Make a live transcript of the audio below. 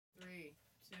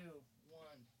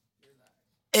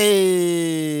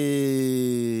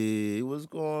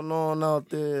out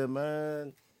there,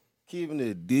 man. Keeping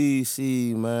it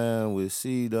DC, man, with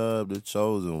C-Dub, the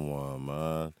chosen one,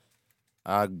 man.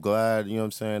 I'm glad, you know what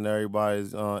I'm saying,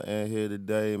 everybody's in here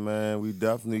today, man. We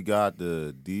definitely got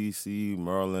the DC,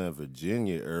 Maryland,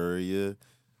 Virginia area.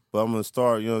 But I'm gonna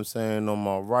start, you know what I'm saying, on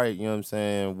my right, you know what I'm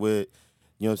saying, with,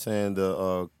 you know what I'm saying,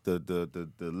 the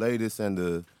latest and the, you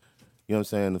know what I'm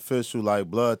saying, official like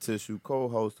blood tissue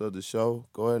co-host of the show.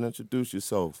 Go ahead and introduce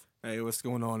yourself. Hey, what's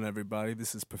going on, everybody?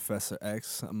 This is Professor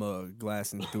X. I'm a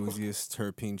glass enthusiast,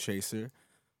 terpene chaser.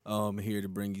 Here to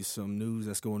bring you some news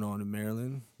that's going on in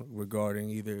Maryland regarding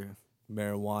either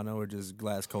marijuana or just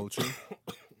glass culture.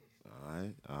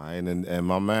 All right, and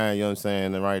my man, you know what I'm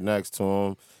saying, and right next to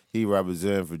him, he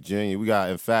represents Virginia. We got,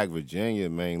 in fact, Virginia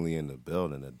mainly in the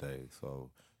building today. So,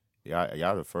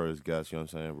 y'all the first guest, you know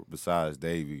what I'm saying, besides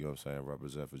Davey, you know what I'm saying,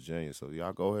 represent Virginia. So,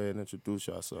 y'all go ahead and introduce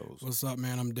yourselves. What's up,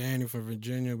 man? I'm Danny from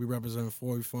Virginia. We represent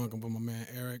 40 Funk. I'm with my man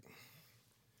Eric.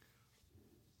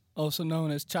 Also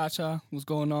known as Cha Cha. What's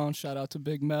going on? Shout out to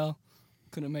Big Mel.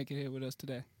 Couldn't make it here with us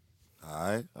today.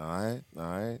 All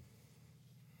right.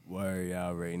 Word, y'all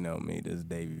already know me. This is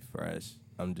Davey Fresh.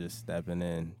 I'm just stepping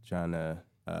in, trying to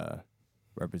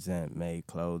represent Made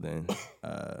Clothing.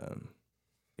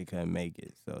 They couldn't make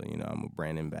it, so I'm a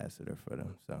brand ambassador for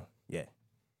them. So yeah.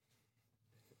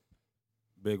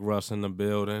 Big Russ in the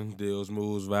building. Deals,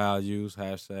 moves, values.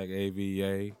 Hashtag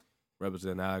AVA.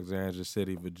 Represent Alexandria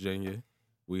City, Virginia.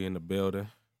 We in the building.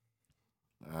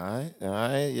 All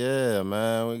right, yeah,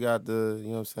 man. We got the, you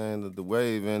know what I'm saying, the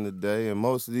wave in today. And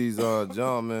most of these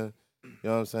gentlemen, you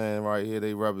know what I'm saying, right here,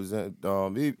 they represent,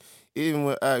 even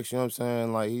with X, you know what I'm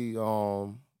saying, like he,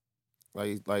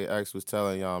 like X was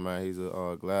telling y'all, man, he's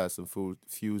a glass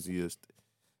enthusiast.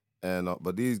 And,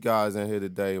 but these guys in here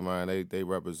today, man, they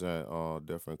represent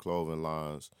different clothing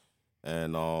lines.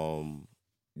 And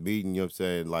meeting, you know what I'm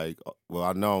saying, like, well,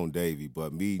 I known Davey,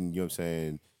 but meeting, you know what I'm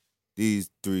saying, these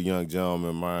three young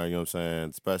gentlemen, man, you know what I'm saying,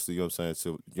 especially, you know what I'm saying,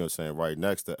 you know what I'm saying, right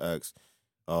next to X.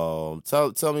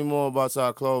 Tell me more about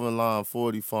your clothing line,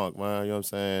 40 Funk, man, you know what I'm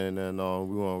saying, and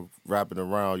we want to wrap it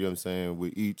around, you know what I'm saying,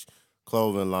 with each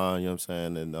clothing line, you know what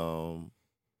I'm saying, and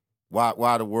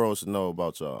why the world should know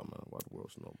about y'all, man, why the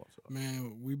world should know about y'all.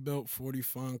 Man, we built 40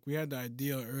 Funk. We had the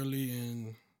idea early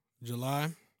in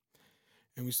July,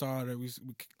 and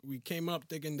we came up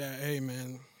thinking that, hey,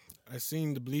 man, I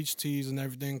seen the bleach tees and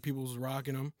everything, people was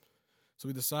rocking them, so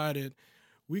we decided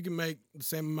we can make the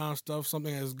same amount of stuff,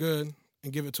 something that's good,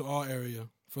 and give it to our area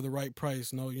for the right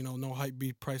price. No, no hype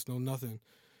beat price, no nothing.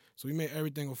 So we made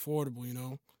everything affordable,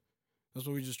 That's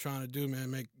what we're just trying to do, man.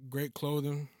 Make great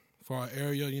clothing for our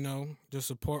area, Just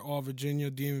support all Virginia,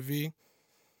 DMV.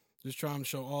 Just trying to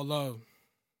show all love.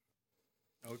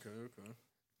 Okay.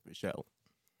 For sure.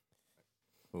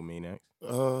 Who, me next?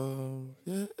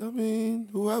 Yeah, I mean,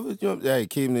 whoever, hey,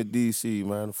 keeping it DC,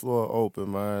 man, the floor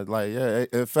open, man. Like, yeah,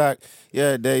 in fact,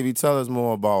 yeah, Davey, tell us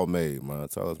more about Made, man.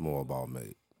 Tell us more about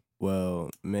Made.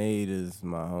 Well, Made is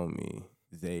my homie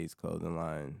Zay's clothing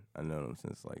line. I know him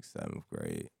since like 7th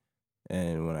grade.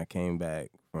 And when I came back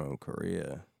from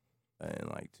Korea in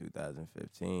like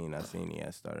 2015, I seen he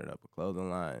had started up a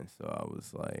clothing line. So I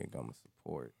was like, I'm going to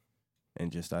support. And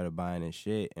just started buying his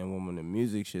shit. And when the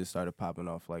music shit started popping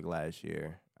off like last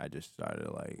year, I just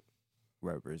started like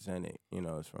represent it.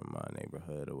 It's from my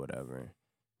neighborhood or whatever.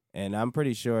 And I'm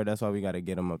pretty sure that's why we got to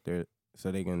get them up there so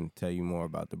they can tell you more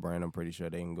about the brand. I'm pretty sure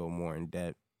they can go more in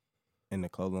depth in the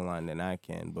clothing line than I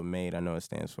can. But Made, I know it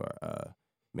stands for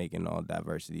making all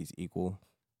diversities equal.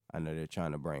 I know they're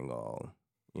trying to bring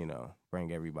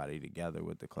everybody together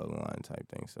with the clothing line type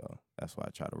thing. So that's why I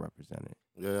try to represent it.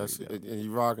 Yeah, and you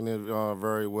rocking it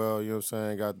very well, you know what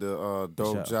I'm saying? Got the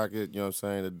dope jacket, you know what I'm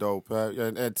saying, the dope pack.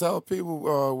 And tell people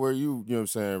where you know what I'm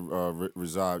saying,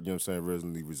 reside, you know what I'm saying,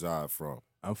 originally reside from.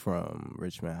 I'm from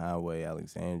Richmond Highway,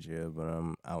 Alexandria, but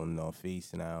I'm out in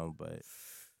Northeast now. But,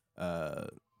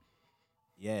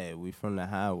 yeah, we from the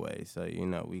highway, so,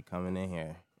 we coming in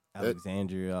here.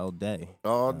 Alexandria all day.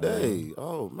 All day.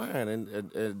 Oh, man.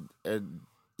 And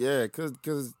yeah,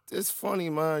 cause it's funny,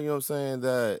 man, you know what I'm saying,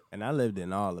 that... And I lived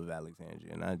in all of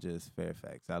Alexandria, not just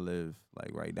Fairfax. I live,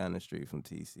 like, right down the street from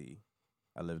TC.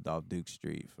 I lived off Duke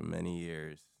Street for many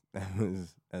years.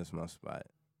 That's my spot.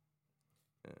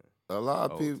 Yeah. A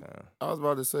lot of people... I was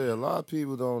about to say, a lot of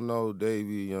people don't know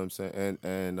Davey, you know what I'm saying,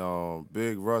 and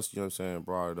Big Russ, you know what I'm saying,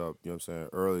 brought it up, you know what I'm saying,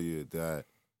 earlier, that,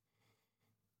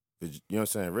 you know what I'm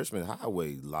saying, Richmond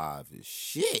Highway live is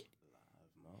shit.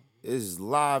 It's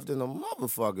live than a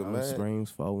motherfucker, man. Springs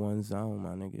 41 zone, my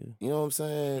nigga. You know what I'm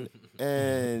saying?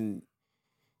 And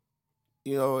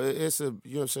it's a, you know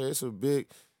what I'm saying, it's a big,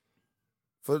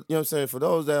 For you know what I'm saying, for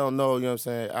those that don't know, you know what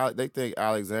I'm saying, they think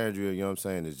Alexandria, you know what I'm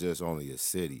saying, is just only a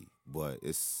city, but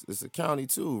it's a county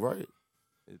too, right?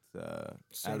 It's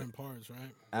Certain parts,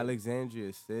 right?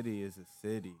 Alexandria City is a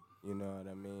city. You know what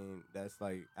I mean? That's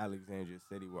like Alexandria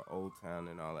City where Old Town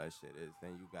and all that shit is.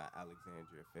 Then you got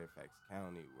Alexandria, Fairfax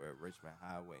County where Richmond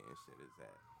Highway and shit is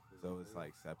at. So it's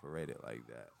like separated like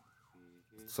that.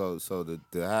 So to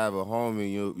have a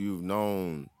homie you've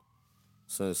known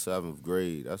since 7th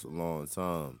grade, that's a long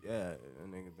time. Yeah, a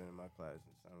nigga been in my class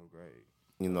in 7th grade.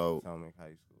 You know, Potomac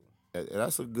High School.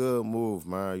 That's a good move,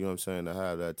 man. You know what I'm saying, to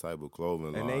have that type of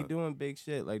clothing And line. they doing big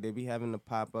shit. Like they be having the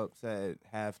pop-ups at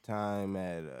halftime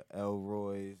at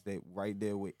Elroy's. They right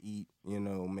there with Eat, you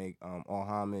know, make all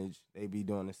homage. They be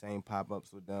doing the same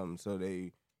pop-ups with them. So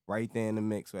they right there in the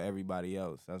mix with everybody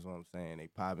else. That's what I'm saying. They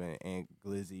popping Aunt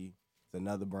Glizzy. It's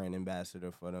another brand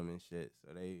ambassador for them and shit.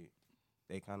 So they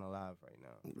kind of live right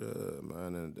now. Yeah,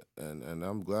 man, and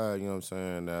I'm glad, you know what I'm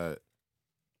saying, that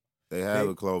they have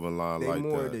a clothing line they like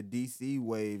more that. the DC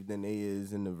wave than they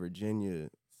is in the Virginia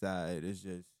side. It's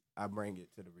just I bring it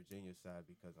to the Virginia side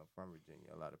because I'm from Virginia.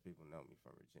 A lot of people know me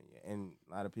from Virginia, and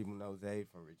a lot of people know Zay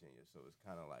from Virginia. So it's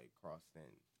kind of like crossed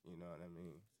in. You know what I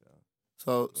mean?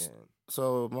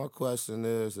 So my question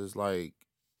is like,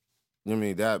 I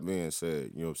mean, that being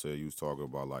said, you know what I'm saying, you was talking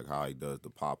about like how he does the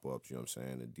pop-ups, you know what I'm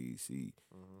saying, in DC.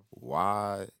 Mm-hmm.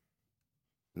 Why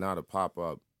not a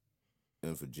pop-up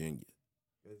in Virginia?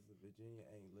 Because Virginia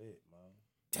ain't lit, man.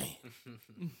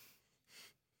 Damn.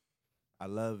 I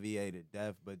love VA to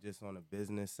death, but just on the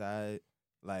business side,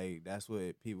 like that's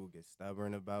what people get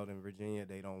stubborn about in Virginia.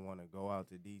 They don't want to go out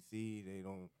to DC.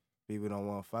 People don't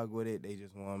want to fuck with it. They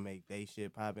just want to make they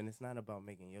shit poppin'. It's not about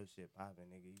making your shit poppin',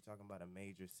 nigga. You talking about a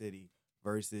major city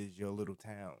versus your little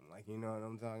town. Like, you know what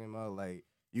I'm talking about? Like,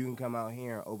 you can come out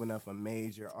here and open up a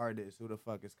major artist. Who the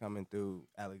fuck is coming through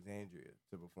Alexandria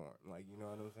to perform? Like, you know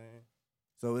what I'm saying?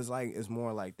 So it's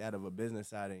more like that of a business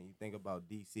side. And you think about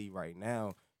DC right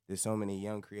now, there's so many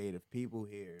young creative people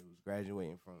here who's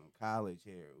graduating from college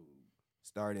here, who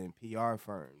starting PR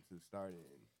firms, who started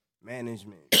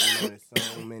management. You know, there's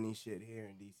so many shit here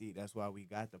in DC. That's why we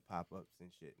got the pop-ups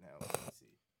and shit now in DC.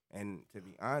 And to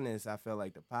be honest, I feel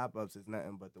like the pop-ups is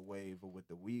nothing but the wave of what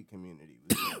the weed community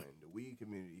was doing. The weed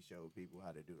community showed people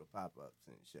how to do the pop-ups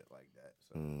and shit like that.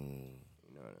 So,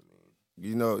 you know what I mean?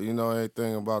 You know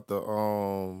anything about the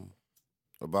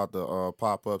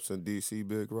pop-ups in DC,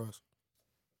 Big Russ?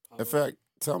 In fact,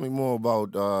 tell me more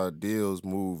about Deals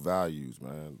Move Values,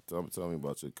 man. Tell me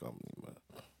about your company, man.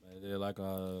 Yeah, like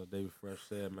David Fresh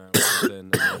said, man,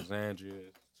 representing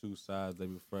Alexandria, two sides.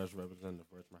 David Fresh representing the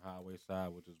Richmond Highway side,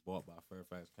 which was bought by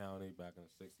Fairfax County back in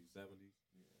the 60s, 70s.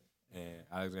 Yeah. And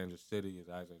Alexandria City is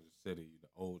Alexandria City, the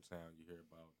old town you hear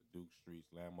about, the Duke Streets,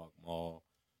 Landmark Mall,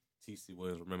 T.C.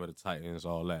 Williams, Remember the Titans,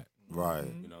 all that. Right.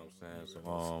 You know what I'm saying?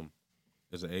 So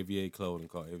there's an AVA clothing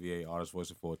called AVA Artist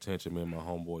Voicing for Attention. Me and my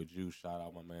homeboy Juice, shout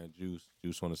out my man Juice.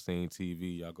 Juice on the Scene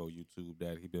TV. Y'all go YouTube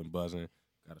that. He been buzzing.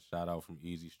 Got a shout out from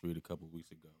Easy Street a couple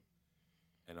weeks ago.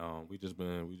 And we just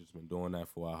been doing that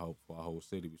for our whole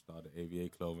city. We started AVA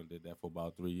clothing, did that for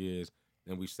about 3 years.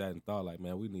 Then we sat and thought, like,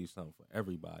 man, we need something for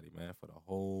everybody, man, for the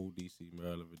whole DC,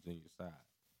 Maryland, Virginia side.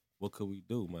 What could we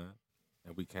do, man?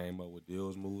 And we came up with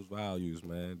Deals Moves Values,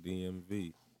 man,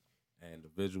 DMV. And the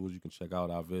visuals, you can check out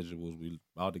our visuals. We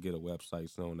about to get a website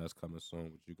soon. That's coming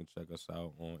soon. But you can check us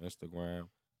out on Instagram,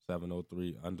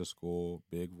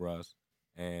 703_Big Russ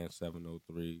and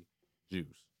 703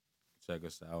 Juice. Check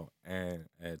us out. And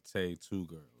at Tay 2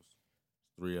 Girls.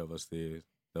 3 of us there.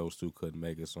 Those 2 couldn't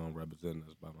make it, so I'm representing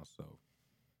us by myself.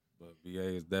 But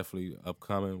VA is definitely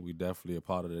upcoming. We definitely a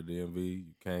part of the DMV.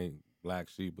 You can't Black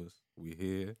Sheepers. We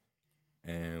here.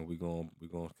 And we gonna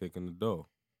kick in the door.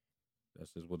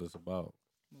 That's just what it's about.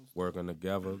 Working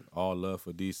together, all love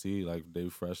for DC. Like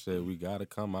Dave Fresh said, we gotta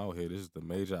come out here. This is the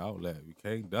major outlet. We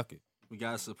can't duck it. We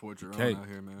gotta support your You own can't. out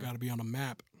here, man. Got to be on the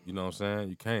map. You know what I'm saying?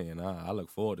 You can't. And I look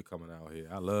forward to coming out here.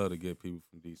 I love to get people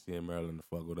from DC and Maryland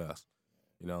to fuck with us.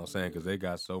 You know what I'm saying? Because they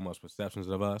got so much perceptions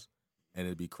of us, and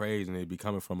it'd be crazy, and it'd be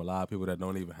coming from a lot of people that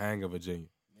don't even hang in Virginia.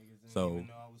 So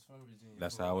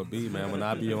that's how it be, man. When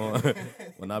I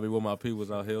be with my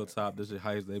peoples out Hilltop, this shit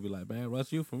Heights, they be like, man,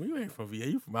 Russ, you ain't from VA,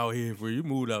 you from out here, where you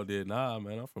moved out there. Nah,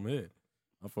 man, I'm from here.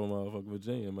 I'm from fucking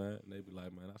Virginia, man. And they be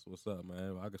like, man, that's what's up,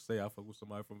 man. I could say I fuck with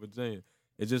somebody from Virginia.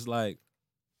 It's just like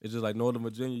Northern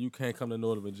Virginia. You can't come to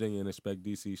Northern Virginia and expect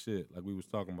DC shit like we was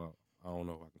talking about. I don't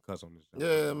know if I can cuss on this.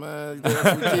 Yeah, man. We keep it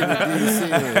DC in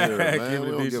here, man. Keep it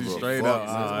We don't DC give a straight fuck, up.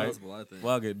 man. All right.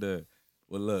 Fuck it, dude.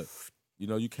 Well, look, You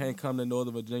know, you can't come to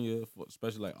Northern Virginia,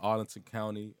 especially like Arlington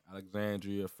County,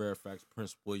 Alexandria, Fairfax,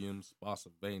 Prince William,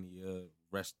 Spotsylvania,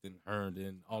 Reston,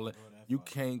 Herndon, all that. You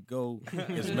can't go.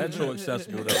 It's metro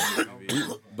accessible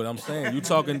though. But I'm saying, you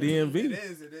talking DMV.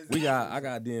 I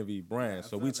got DMV brand,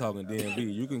 so we talking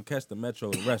DMV. You can catch the metro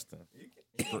in Reston.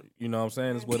 You know what I'm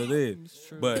saying? That's what it is. It's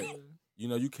true. But you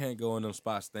know, you can't go in them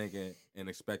spots thinking and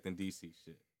expecting DC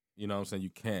shit. You know what I'm saying? You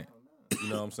can't. You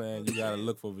know what I'm saying? You gotta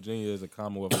look for Virginia as a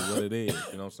commonwealth for what it is.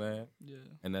 You know what I'm saying? Yeah.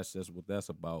 And that's just what that's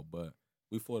about. But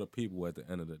we for the people at the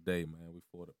end of the day, man. We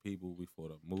for the people. We for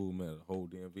the movement, the whole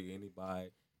DMV. Anybody.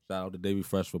 Shout out to Davey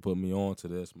Fresh for putting me on to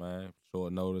this, man.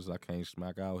 Short notice, I can't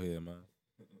smack out here, man.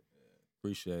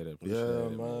 Appreciate it. Yeah,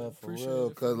 Appreciate it, man, for Appreciate real.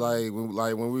 it, Cause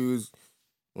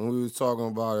when we was talking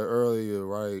about it earlier,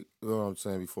 right? You know what I'm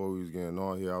saying? Before we was getting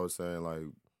on here, I was saying like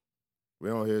we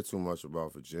don't hear too much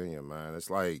about Virginia, man. It's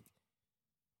like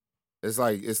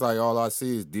all I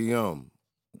see is DM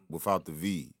without the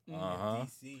V. Uh-huh.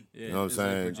 Yeah, You know what I'm it's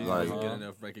saying? Virginia Like- doesn't get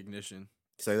enough recognition.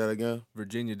 Say that again.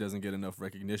 Virginia doesn't get enough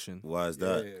recognition Why is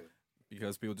that?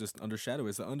 because people just undershadow it.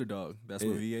 It's the underdog. That's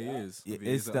what VA is. Yeah, VA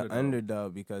is it's the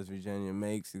underdog because Virginia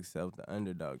makes itself the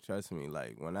underdog. Trust me.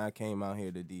 Like when I came out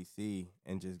here to DC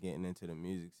and just getting into the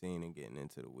music scene and getting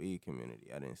into the weed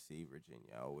community, I didn't see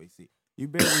Virginia. I always see you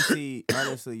barely see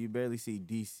honestly, you barely see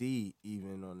DC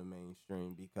even on the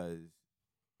mainstream because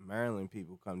Maryland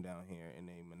people come down here and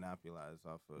they monopolize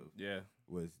off of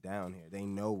what's down here. They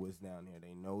know what's down here.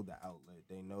 They know the outlet.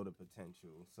 They know the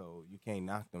potential. So you can't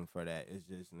knock them for that. It's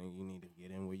just nigga, you need to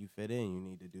get in where you fit in. You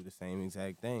need to do the same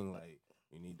exact thing. Like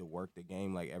you need to work the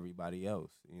game like everybody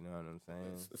else. You know what I'm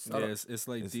saying? Yeah, it's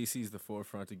like DC's the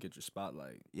forefront to get your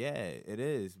spotlight. Yeah, it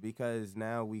is because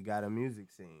now we got a music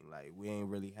scene. Like we ain't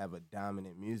really have a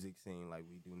dominant music scene like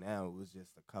we do now. It was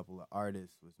just a couple of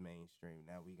artists was mainstream.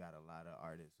 Now we got a lot of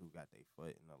artists who got their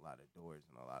foot in a lot of doors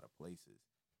in a lot of places.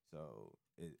 So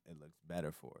it looks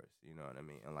better for us. You know what I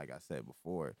mean? And like I said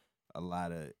before,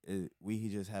 we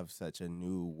just have such a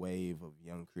new wave of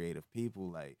young creative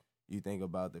people. Like you think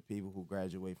about the people who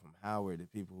graduate from Howard, the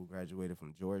people who graduated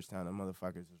from Georgetown, the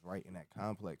motherfuckers is right in that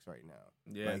complex right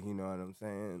now. Yeah. Like, you know what I'm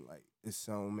saying? Like, there's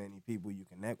so many people you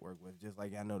can network with, just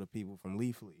like I know the people from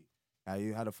Leafly.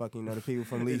 How the fuck you know the people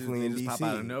from They Leafly in just D.C.? pop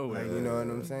out of nowhere. Like, you know what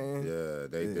I'm saying? Yeah,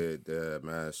 they did that,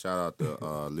 man. Shout out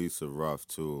to Lisa Ruff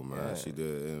too, man. Yeah. She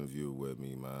did an interview with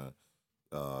me, man.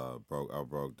 I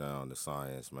broke down the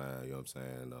science, man. You know what I'm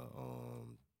saying?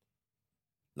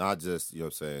 Not just, you know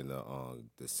what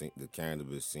I'm saying, the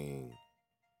cannabis scene,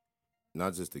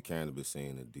 not just the cannabis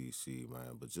scene in D.C.,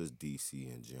 man, but just D.C.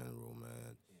 in general,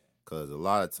 man. Because a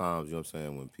lot of times, you know what I'm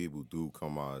saying, when people do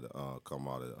come out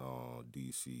of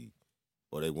D.C.,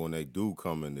 or when they do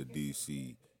come into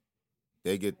D.C.,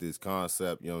 they get this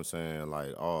concept, you know what I'm saying,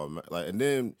 like, oh, man, like, and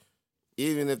then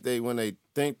even if when they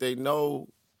think they know,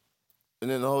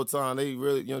 and then the whole time they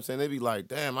really, you know what I'm saying, they be like,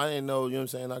 damn, I didn't know, you know what I'm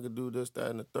saying, I could do this, that,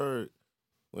 and the third.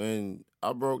 When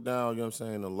I broke down, you know what I'm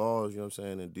saying, the laws, you know what I'm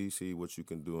saying, in D.C., what you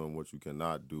can do and what you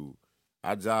cannot do,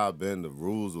 I job bend the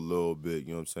rules a little bit,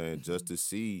 you know what I'm saying, just to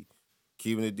see,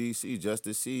 keeping it D.C., just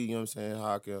to see, you know what I'm saying,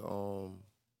 how I can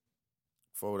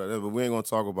forward that. But we ain't gonna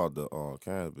talk about the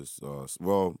cannabis.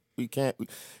 Well, we can't.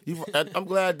 I'm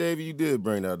glad, Davey, you did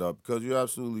bring that up because you're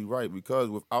absolutely right. Because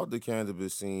without the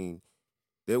cannabis scene,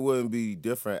 there wouldn't be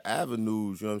different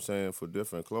avenues, you know what I'm saying, for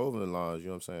different clothing lines, you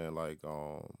know what I'm saying, like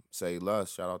Say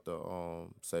Less, shout out to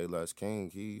Say Less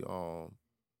King. He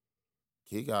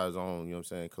got his own, you know what I'm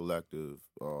saying, collective,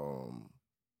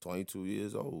 22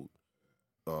 years old.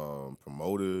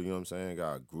 Promoter, you know what I'm saying,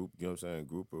 got a group, you know what I'm saying,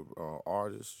 group of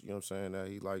artists, you know what I'm saying, that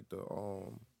he like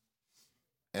to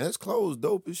and his clothes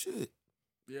dope as shit.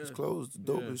 Yeah. His clothes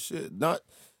dope as shit.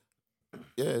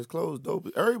 His clothes dope.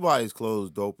 Everybody's clothes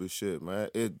dope as shit, man.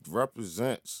 It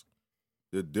represents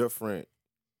the different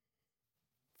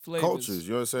Flavors. cultures.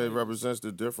 You know what I'm saying? It represents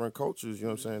the different cultures, you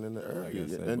know what I'm saying, in the Like area. I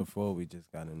said And, before, we just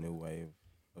got a new wave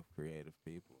of creative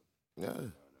people. yeah. You know what I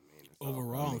mean? It's all Overall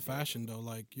coming in together. fashion though,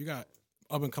 like you got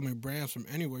up and coming brands from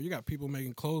anywhere. You got people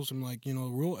making clothes from like, you know,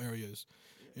 rural areas.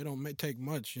 It don't take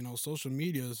much, you know. Social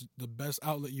media is the best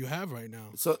outlet you have right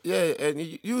now. So yeah,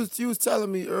 and you was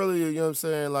telling me earlier, you know what I'm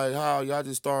saying, like how y'all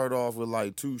just started off with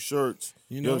like 2 shirts,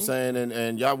 you know what I'm saying,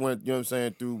 and y'all went, you know what I'm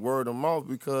saying, through word of mouth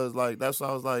because like that's why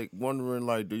I was like wondering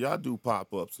like, do y'all do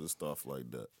pop-ups and stuff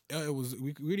like that? It was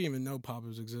we didn't even know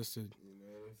pop-ups existed.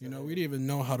 You know, we didn't even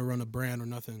know how to run a brand or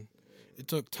nothing. It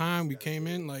took time. We came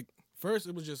in like first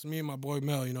it was just me and my boy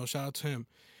Mel. You know, shout out to him.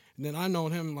 And then I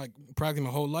known him like practically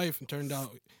my whole life, and turned out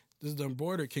this is the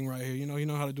embroidery king right here. You know, he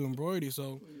know how to do embroidery.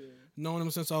 So knowing him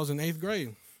since I was in 8th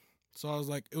grade. So I was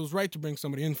like, it was right to bring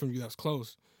somebody in from you that's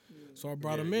close. So I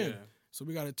brought him in. So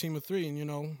we got a team of 3, and, you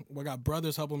know, we got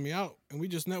brothers helping me out, and we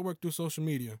just network through social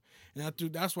media. And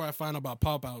that's where I find out about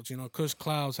pop-outs. You know, Kush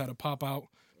Clouds had a pop-up,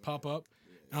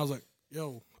 and I was like,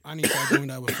 yo, I need to start doing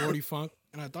that with 40 Funk.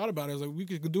 And I thought about it. I was like, we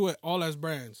could do it all as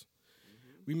brands.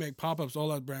 We make pop-ups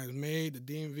all as brands. Made, the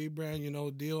DMV brand, you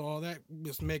know, deal, all that.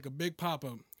 Just make a big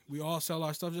pop-up. We all sell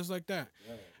our stuff just like that.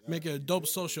 Make it a dope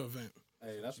social event.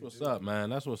 Hey, that's what's up,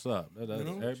 man. That's what's up. You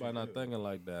know? Everybody not thinking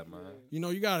like that, man. You know,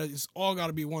 it's all got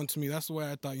to be one to me. That's the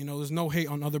way I thought. You know, there's no hate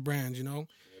on other brands, you know?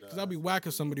 Because I'd be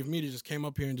whacking somebody if me just came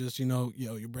up here and just, you know,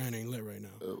 yo, your brand ain't lit right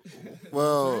now.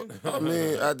 Well, I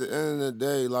mean, at the end of the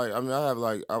day, like, I mean, I have,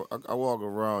 like, I walk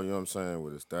around, you know what I'm saying,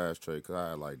 with a stash tray because I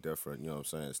have, like, different, you know what I'm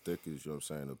saying, stickers, you know what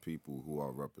I'm saying, of people who I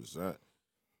represent.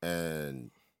 And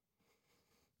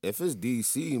if it's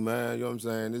DC, man, you know what I'm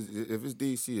saying? If it's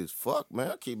DC as fuck, man,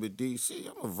 I keep it DC.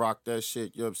 I'm gonna rock that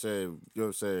shit, you know what I'm saying? You know what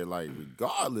I'm saying? Like,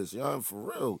 regardless, you know, for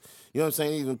real. You know what I'm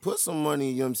saying? Even put some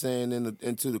money, you know what I'm saying,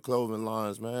 into the clothing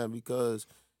lines, man, because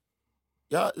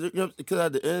y'all, you know, because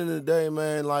at the end of the day,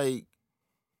 man, like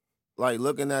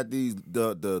looking at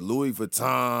the Louis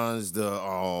Vuittons,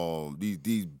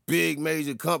 these big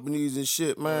major companies and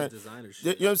shit, man. Designer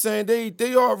shit. You know what I'm saying?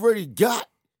 They already got.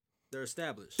 They're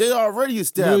established. They already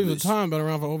established. Louis Vuitton been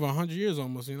around for over 100 years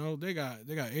almost, you know. They got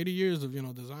 80 years of, you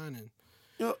know, designing.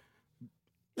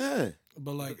 Yeah.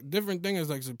 But, like, different thing is,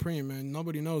 like, Supreme, man.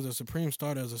 Nobody knows that Supreme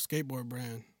started as a skateboard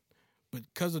brand. But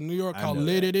because of New York, how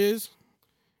lit it is,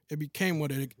 it became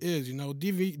what it is, you know.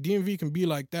 DMV can be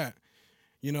like that,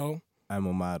 you know. I'm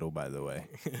a model, by the way.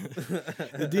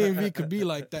 The DMV could be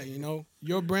like that, you know.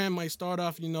 Your brand might start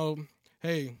off, you know,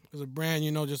 hey, as a brand,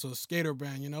 you know, just a skater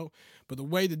brand, you know. But the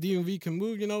way the DMV can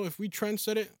move, you know, if we trend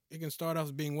set it, it can start off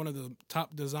as being one of the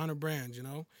top designer brands, you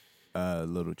know.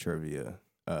 Little trivia.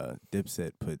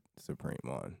 Dipset put Supreme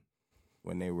on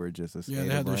when they were just a skater Yeah,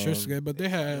 they had their brand. shirts together, but they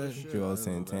had... Joel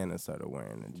Santana started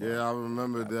wearing it. Yeah, I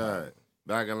remember that.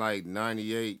 Back in like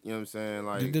 98, you know what I'm saying?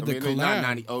 Like, They did the collab. not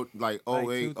 90, like 08.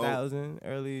 Like 2000,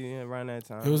 early around that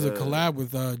time. It was a collab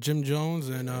with Jim Jones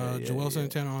and Joel yeah.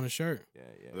 Santana on the shirt.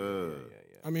 Yeah.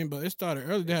 I mean, but it started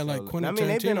early. They had like Quentin I mean,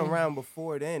 they've been Tarantino. around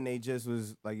before then. They just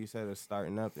was, like you said,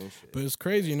 starting up and shit. But it's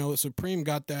crazy, you know, Supreme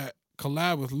got that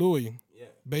collab with Louis Yeah.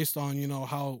 based on, you know,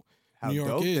 how How New York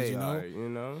dope is, they you know? are, you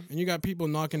know? And you got people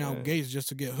knocking out Yeah. gates just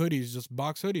to get hoodies, just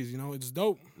box hoodies, you know? It's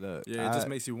dope, Look, Yeah, it just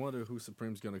makes you wonder who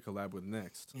Supreme's gonna collab with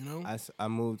next. you know? I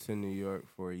moved to New York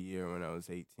for a year when I was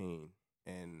 18,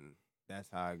 and that's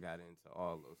how I got into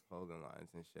all those clothing lines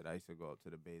and shit. I used to go up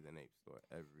to the Bathing Ape store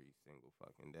every single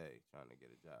fucking day trying to get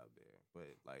a job there.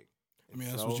 But, like, I mean,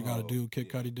 that's what you got to do. Kid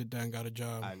Cudi did that and got a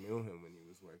job. I knew him when he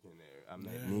was working there. I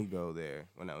met Yeah. Nigo there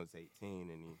when I was 18,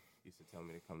 and he used to tell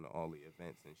me to come to all the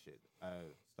events and shit.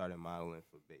 I started modeling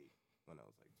for Bait when I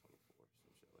was like 24,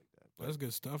 some shit like that. But That's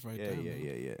good stuff right yeah, there.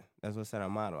 man. yeah. That's what said I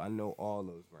model. I know all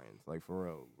those brands. Like, for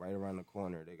real. Right around the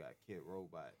corner, they got Kid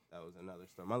Robot. That was another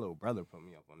store. My little brother put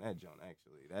me up on that joint,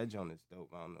 actually. That joint is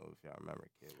dope. I don't know if y'all remember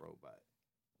Kid Robot.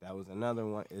 That was another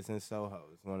one. It's in Soho.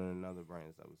 It's one of another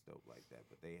brands that was dope like that.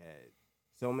 But they had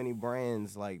so many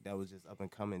brands, like, that was just up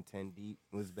and coming. 10 Deep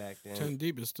was back then. 10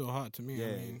 Deep is still hot to me. Yeah.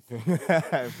 I mean,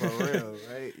 For real,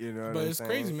 right? You know what but I'm it's saying?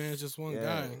 crazy, man. It's just one Yeah.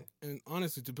 guy. And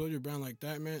honestly, to build your brand like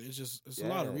that, man, it's a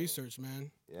lot of Yeah. research, man.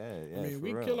 Yeah. I mean, for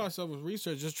we real. kill ourselves with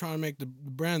research just trying to make the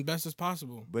brand best as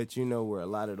possible. But you know where a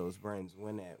lot of those brands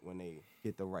win at when they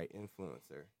get the right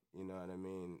influencer. You know what I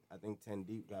mean? I think 10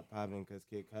 Deep got popping because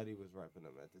Kid Cudi was repping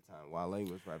them at the time. Wale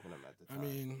was repping them at the I time.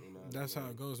 mean, you know what that's I how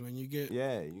mean? it goes, man. You get,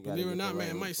 Yeah, you got believe it or not,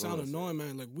 man, it might sound annoying,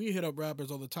 man. Like, we hit up rappers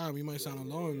all the time. We might sound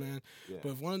annoying, man. Yeah.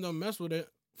 But if one of them mess with it,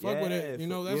 fuck with it, you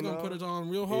know, that's you going to put know? it on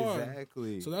real hard.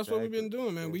 Exactly. So that's what we've been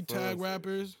doing, man. We tag Influencers.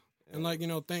 rappers. And, like, you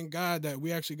know, thank God that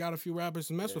we actually got a few rappers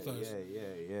to mess with us. Yeah.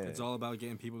 It's all about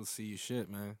getting people to see you shit,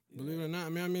 man. Believe it or not. I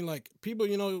mean, like, people,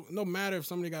 you know, no matter if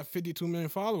somebody got 52 million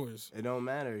followers. It don't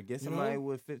matter. Get You somebody know?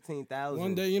 with 15,000.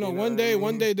 One day, what one I day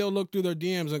mean? they'll look through their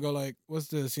DMs and go like, what's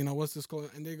this? You know, what's this called?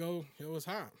 And they go, yo, it's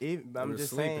hot. I'm were just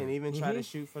sleeping. saying, even try to Mhm.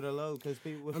 shoot for the low because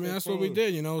people with I mean, that's what we 15.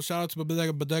 did, you know. Shout out to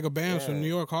Bodega Bams from Yeah. New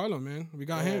York, Harlem, man. We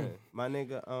got Yeah. him. My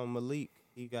nigga Malik,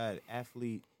 he got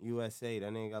Athlete USA.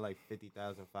 That nigga got like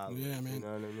 50,000 followers. Yeah, man. You know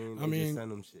what I mean? I They mean, just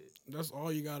send them shit. That's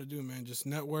all you got to do, man. Just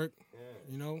network, Yeah.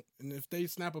 you know. And if they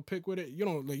snap a pic with it, you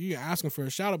don't, like, you asking for a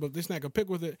shout out, but if they snap a pic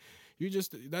with it,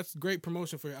 that's great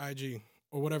promotion for your IG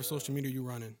or whatever social media you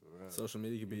running. Social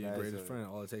media can be your Guys greatest are- friend.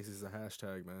 All it takes is a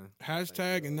hashtag, man.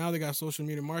 Hashtag, and now they got social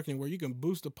media marketing where you can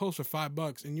boost the post for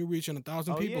 $5 and you're reaching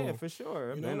 1,000 people. Yeah, for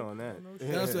sure. I've You been know? on that.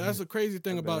 That's the crazy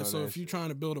thing I've been about it. on So that if you're shit. trying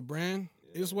to build a brand,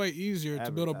 it's way easier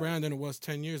to build a brand Advertising. than it was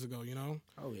 10 years ago, you know?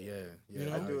 Oh yeah, You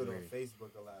know? I I do it agree. on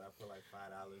Facebook a lot. I put like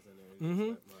 $5 in there.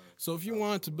 Mhm. So if you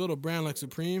wanted to build a brand like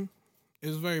Supreme,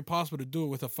 it's very possible to do it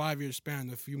with a 5-year span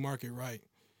if you market right,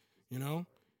 you know?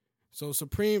 So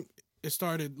Supreme, it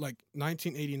started like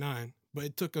 1989, but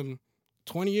it took them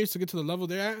 20 years to get to the level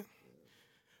they're at.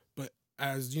 But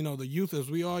as, you know, the youth, as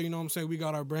we all, you know what I'm saying, we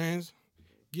got our brands,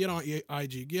 get on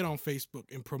IG, get on Facebook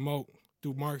and promote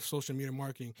through social media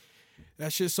marketing.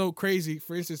 That shit's so crazy.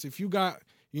 For instance, if you got,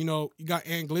 you got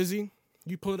Aunt Glizzy,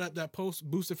 you put up that post,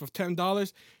 boosted for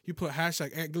 $10, you put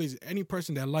hashtag Aunt Glizzy. Any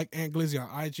person that like Aunt Glizzy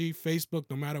on IG, Facebook,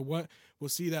 no matter what, will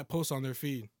see that post on their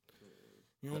feed.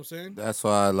 You know what I'm saying? That's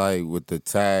why I like with the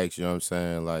tags, you know what I'm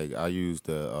saying? Like I use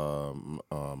the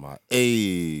my A,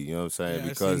 you know what I'm saying? Yeah, I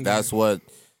Because seen that's that. what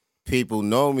people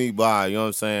know me by, you know what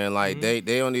I'm saying? Like Mm-hmm.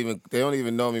 they don't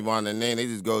even know me by the name. They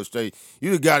just go straight.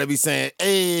 You just gotta be saying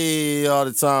A all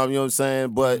the time, you know what I'm saying?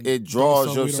 But it draws,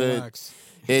 you know what I'm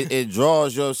saying? It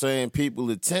draws, you know what I'm saying, people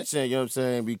attention, you know what I'm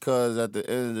saying? Because at the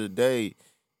end of the day,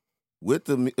 with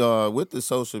the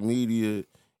social media,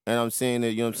 and I'm seeing it,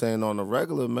 you know what I'm saying, on the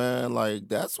regular, man, like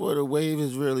that's where the wave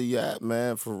is really at,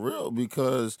 man, for real,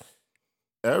 because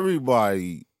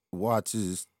everybody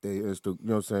watches they you know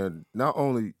what I'm saying, not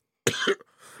only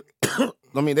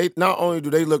I mean, they not only do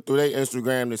they look through their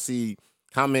Instagram to see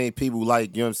how many people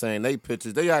like, you know what I'm saying, they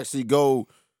pictures, they actually go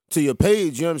to your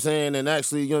page, you know what I'm saying, and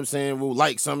actually, you know what I'm saying, will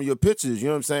like some of your pictures, you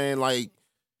know what I'm saying, like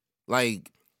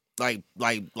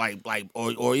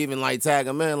or even like tag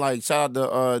them in. Like shout out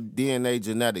to DNA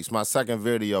Genetics, my second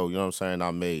video, you know what I'm saying,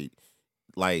 I made.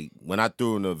 Like when I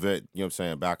threw an event, you know what I'm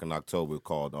saying, back in October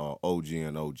called OG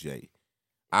and OJ.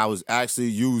 I was actually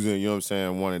using, you know what I'm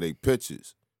saying, one of their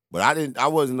pictures. But I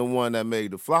wasn't the one that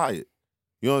made the flyer.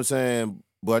 You know what I'm saying?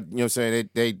 But you know what I'm saying,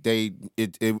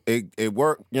 it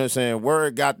worked, you know what I'm saying,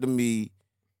 word got to me.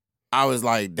 I was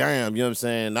like, damn, you know what I'm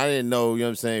saying? I didn't know, you know what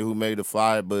I'm saying, who made the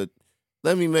flyer, but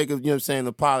let me make a, you know what I'm saying,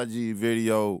 apology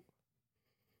video.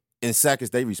 In seconds,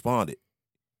 they responded.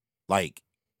 Like,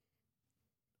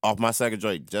 off my second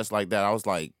joint, just like that. I was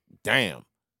like, damn.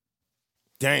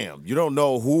 You don't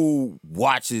know who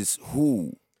watches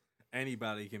who.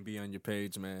 Anybody can be on your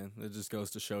page, man. It just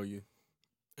goes to show you.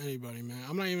 Anybody, man.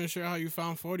 I'm not even sure how you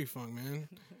found 40 Funk, man.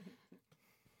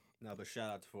 No, but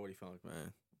shout out to 40 Funk,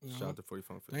 man. You Shout know? out to 40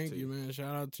 Funk for Thank the you, tea. man.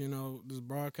 Shout out to, this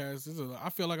broadcast. I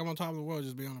feel like I'm on top of the world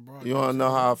just being on the broadcast. You want to know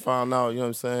how I found out, you know what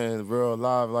I'm saying, real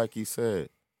live, like he said?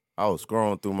 I was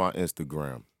scrolling through my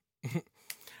Instagram.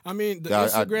 I mean, the Yeah,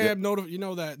 Instagram you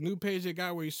know that new page they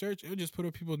got where you search, it'll just put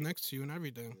up people next to you and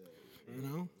everything. You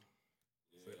know?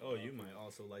 Oh, you might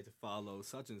also like to follow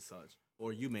such and such.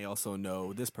 Or you may also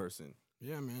know this person.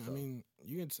 Yeah, man. I mean,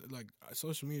 you can like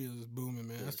social media is booming,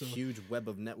 man. That's There's a the, huge web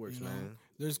of networks, you know, man.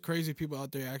 there's crazy people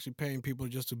out there actually paying people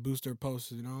just to boost their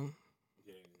posts. You know,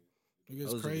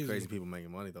 it's Those are crazy. the crazy people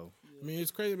making money, though. I mean, it's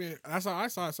crazy. I mean, I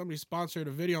saw somebody sponsored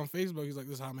a video on Facebook. He's like,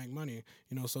 "This is how I make money."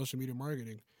 You know, social media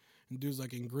marketing, and dude's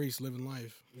like in Greece living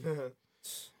life.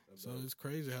 So it's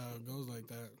crazy how it goes like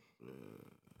that.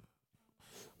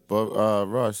 But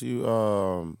Russ, you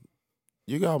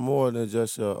got more than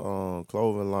just your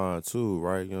clothing line too,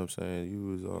 right? You know what I'm saying? You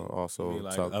was also I mean,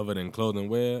 like talk- other than clothing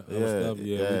wear, Yeah, other stuff,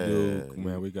 yeah, we do. yeah.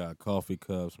 Man, we got coffee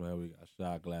cups, man. We got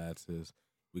shot glasses.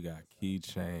 We got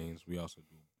keychains. We also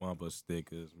do bumper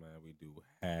stickers, man. We do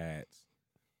hats,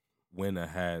 winter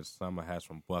hats, summer hats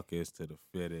from buckets to the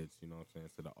fitteds, you know what I'm saying,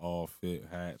 to the all fit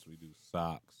hats. We do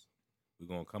socks. We're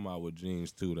going to come out with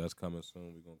jeans too. That's coming soon.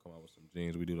 We're going to come out with some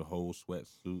jeans. We do the whole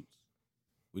sweatsuits.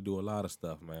 We do a lot of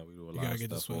stuff, man. We do a You lot gotta of get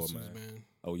the stuff for it, sweatsuits, man. man.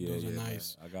 Oh, yeah, Those are yeah,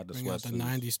 nice. man. I got the Bring out the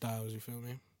sweatsuits. '90s styles. You feel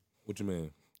me? What you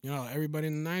mean? You know, everybody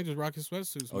in the '90s rocking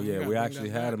sweatsuits. Oh man. You yeah, gotta we bring actually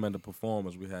that had back. them at the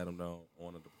performance. We had them down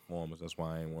on at the performance. That's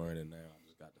why I ain't wearing it now. I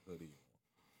just got the hoodie on.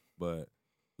 But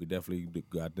we definitely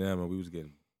got them, and we was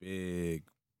getting big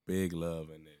love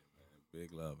in there, man.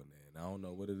 Big love in there. And I don't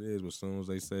know what it is, but as soon as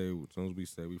we say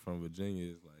we from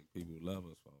Virginia, it's like people love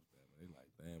us for that. They like,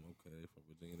 damn, okay, from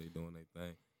Virginia, they doing their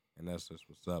thing, and that's just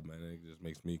what's up, man. It just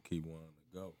makes me keep wanting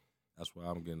to go. That's why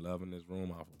I'm getting love in this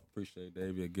room. I appreciate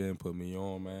Davey again putting me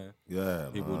on, man. Yeah,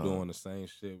 People man. doing the same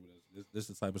shit. This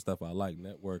is the type of stuff I like,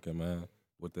 networking, man.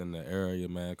 Within the area,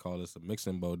 man, call this a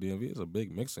mixing bowl. DMV is a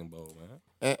big mixing bowl,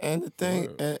 man. And the thing,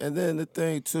 Word. and then the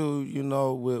thing too, you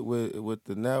know, with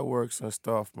the networks and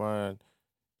stuff, man,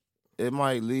 it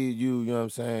might lead you, you know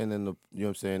what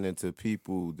I'm saying, into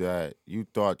people that you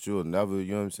thought you'll never,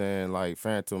 you know what I'm saying, like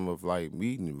phantom of like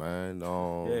meeting, man.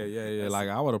 Yeah. Like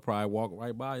I would have probably walked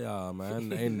right by y'all,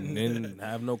 man, and didn't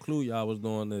have no clue y'all was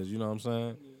doing this. You know what I'm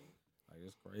saying? Like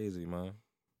it's crazy, man.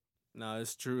 No,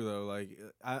 it's true though. Like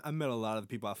I met a lot of the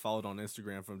people I followed on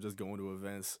Instagram from just going to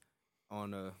events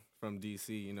on from DC.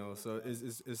 You know, so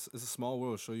it's a small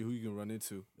world. Show you who you can run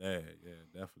into. Yeah,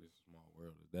 definitely it's a small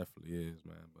world. It definitely is,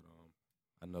 man. But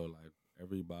I know like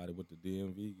everybody with the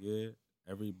DMV,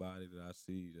 everybody that I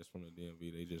see just from the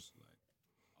DMV, they just like,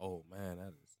 oh man,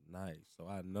 that is nice. So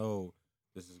I know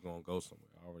this is gonna go somewhere.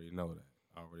 I already know that.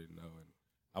 I already know, and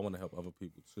I want to help other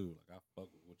people too. Like I fuck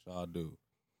with what y'all do.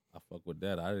 I fuck with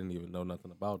that. I didn't even know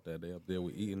nothing about that. They up there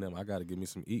with eating them. I got to give me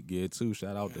some eat gear too.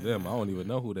 Shout out to them. I don't even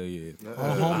know who they is. All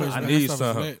homies, I man. need That stuff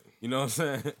is some. lit. You know what I'm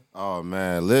saying? Oh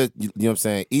man, you know what I'm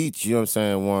saying? Each, you know what I'm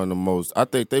saying, one of the most, I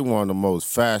think they one of the most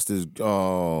fastest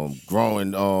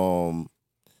growing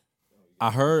I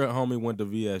heard a homie went to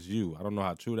VSU. I don't know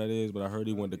how true that is, but I heard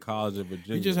he went to college in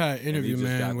Virginia. He just had an and interview, just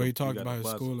got man, where the- he talked got about the his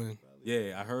buzzer. schooling.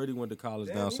 Yeah, I heard he went to college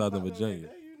down Southern Virginia.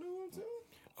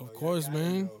 Of course,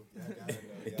 man.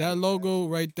 That logo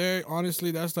right there, honestly,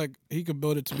 that's like he could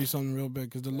build it to be something real big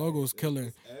because the logo is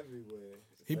killer.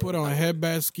 He put on a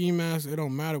headband, ski mask. It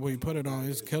don't matter what he put it on.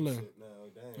 It's killer.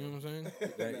 You know what I'm saying?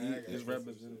 That he is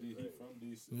representing DC. He from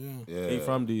DC. Yeah. He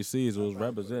from DC, so it's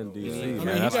representing DC, I mean,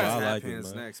 man. he That's got why I Snap like it,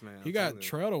 Pants man. next, man. He I'm got telling you.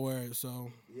 trail to wear it,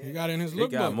 so he got it in his He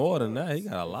lookbook. got more than that. He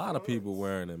got a lot of people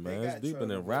wearing it, man. It's deeper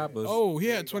than rappers. Oh, he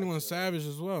had 21 Savage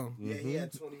as well. Yeah, he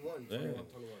had 21. Yeah. 21.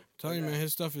 Tell you, man,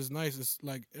 his stuff is nice. It's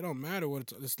like it don't matter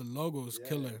what it's the logo is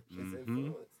killer. It's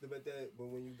influence. But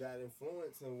when you got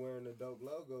influence and wearing a dope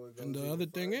logo, it goes And the even other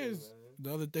thing further,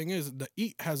 is, man. the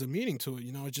eat has a meaning to it.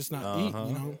 You know, it's just not eat.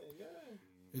 You know,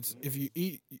 it's if you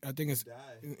eat, I think it's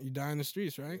you die in the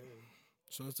streets, right?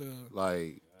 So it's a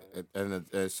like, and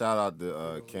shout out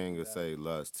to King of Say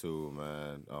Lust too,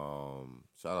 man.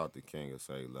 Shout out to King of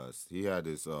Say Lust. He had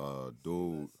this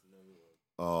dude.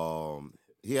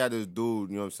 He had this dude,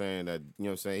 you know what I'm saying, that, you know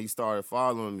what I'm saying, he started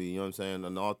following me, you know what I'm saying,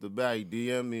 and off the bat, he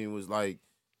DM'd me and was like,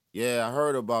 yeah, I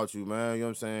heard about you, man, you know what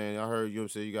I'm saying, I heard, you know what I'm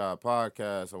saying, you got a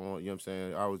podcast, I want, you know what I'm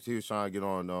saying, he was trying to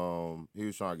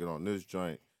get on this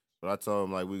joint, but I told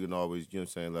him, like, we can always, you know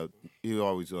what I'm saying, he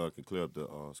always can clear up the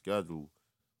schedule,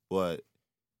 but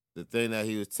the thing that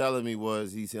he was telling me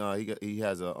was he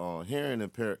has a hearing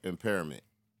impairment,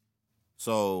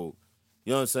 so,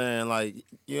 you know what I'm saying? Like,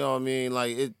 you know what I mean?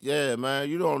 Like, man,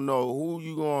 you don't know who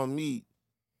you going to meet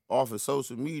off of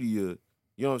social media, you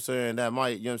know what I'm saying, that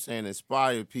might, you know what I'm saying,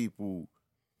 inspire people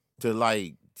to,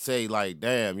 like, say, like,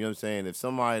 damn, you know what I'm saying, if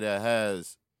somebody that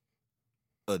has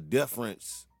a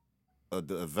difference, a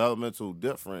developmental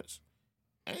difference,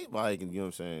 anybody can, you know what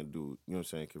I'm saying, do, you know what I'm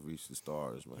saying, can reach the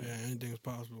stars, man. yeah, anything's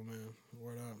possible, man.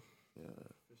 Word up. Yeah.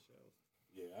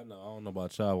 Yeah, I know. I don't know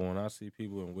about y'all, but when I see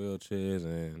people in wheelchairs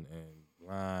and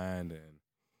blind and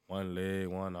one leg,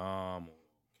 one arm,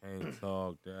 or can't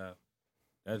talk,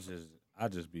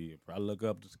 I look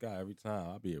up the sky every time.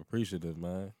 I be appreciative,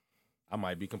 man. I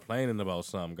might be complaining about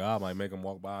something. God might make them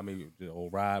walk by me or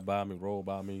ride by me, roll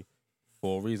by me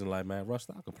for a reason. Like, man, Russ,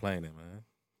 stop complaining, man.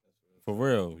 For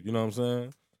real, you know what I'm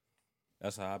saying?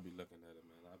 That's how I be looking at it,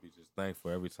 man. I be just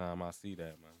thankful every time I see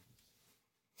that, man.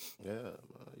 Yeah,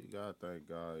 man, you gotta thank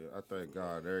God. I thank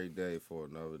God every day for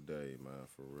another day, man,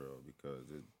 for real. Because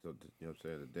you know what I'm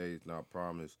saying, the day is not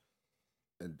promised,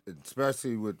 and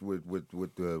especially with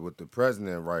the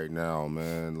president right now,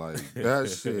 man. Like that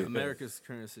shit. America's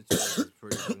current situation is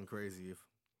pretty fucking crazy.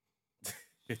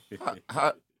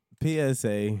 How-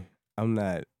 PSA, I'm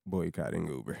not boycotting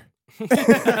Uber.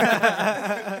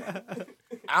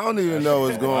 I don't even know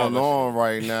what's going on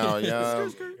right now, y'all.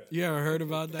 You ever heard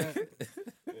about that?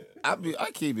 I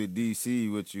keep it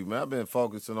DC with you, man. I've been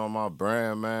focusing on my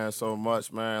brand, man, so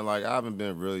much, man. Like I haven't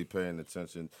been really paying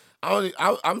attention.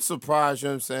 I'm surprised, you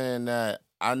know what I'm saying, that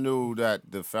I knew that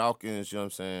the Falcons, you know what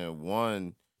I'm saying,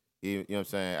 won, you know what I'm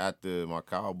saying, after my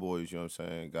Cowboys, you know what I'm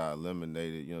saying, got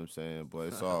eliminated, you know what I'm saying. But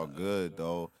it's all good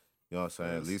though. You know what I'm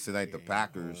saying? At least it ain't the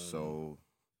Packers, so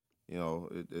you know,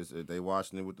 they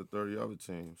watching it with the 30 other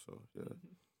teams, so yeah.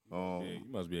 Yeah, you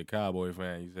must be a Cowboy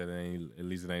fan. You said at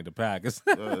least it ain't the Packers.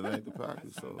 Yeah, it ain't the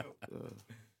Packers, so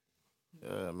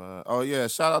yeah, man. Oh yeah,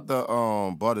 shout out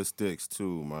to Butter Sticks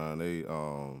too, man. They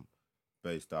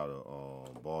based out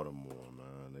of Baltimore,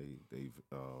 man. They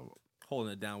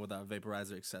Holding it down with our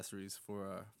vaporizer accessories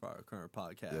for our current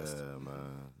podcast. yeah,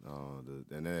 man.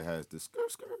 And then it has the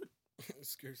skirt.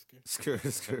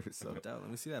 Skirt. So No doubt.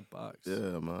 Let me see that box.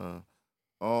 yeah, man.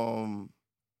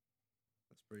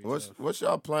 That's pretty tough. What's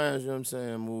y'all plans, you know what I'm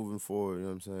saying, moving forward, you know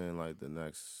what I'm saying, like the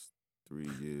next 3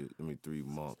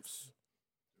 months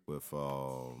with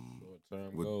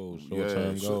Short-term with- goals. yeah,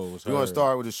 Short-term so- goals. You want to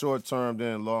start with the short term,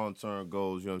 then long term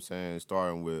goals, you know what I'm saying,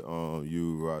 starting with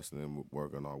you, Russ, and then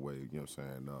working our way, you know what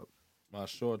I'm saying, up. My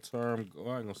short term, I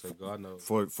ain't gonna say goal. I know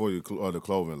For your the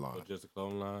clothing line. just a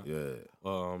clothing line. Yeah.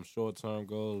 Short term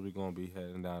goals, we're gonna be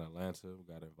heading down to Atlanta. We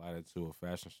got invited to a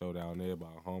fashion show down there by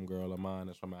a homegirl of mine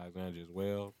that's from Alexandria as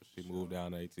well. She moved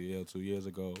down to ATL 2 years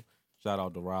ago. Shout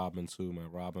out to Robin too, man.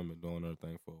 Robin been doing her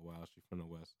thing for a while. She from the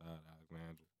west side of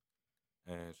Alexandria.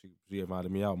 And she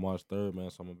invited me out March 3rd, man.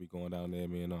 So I'm gonna be going down there,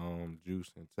 me and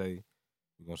Juice and Tay.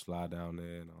 We're gonna slide down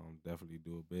there and definitely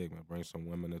do it big, man. Bring some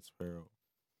women apparel.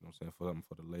 You know what I'm saying? For something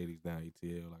for the ladies down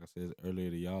ATL. Like I said earlier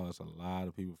to y'all, it's a lot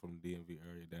of people from the DMV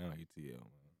area down ATL,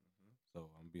 man. So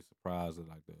I'm gonna be surprised at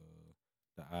like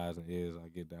the eyes and ears I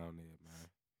get down there, man.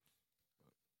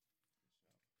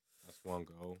 That's one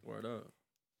goal. Word up.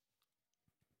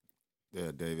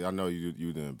 Yeah, David, I know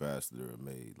you the ambassador of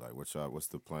Made. Like, what's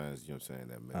the plans, you know what I'm saying,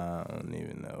 that Made? I don't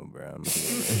even know, bro.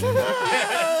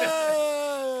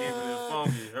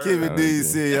 Keep it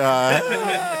DC, all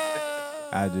right?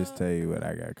 I just tell you what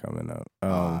I got coming up. All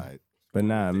right. But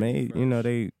nah, Made, you know,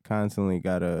 they constantly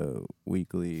got a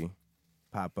weekly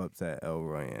pop-ups at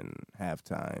Elroy and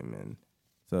halftime. And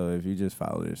so if you just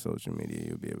follow their social media,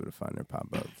 you'll be able to find their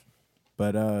pop-ups.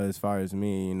 But as far as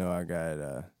me, you know, I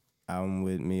got album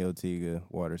with Mio Tiga,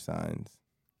 Water Signs,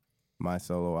 my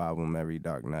solo album, Every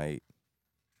Dark Night,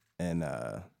 and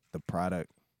The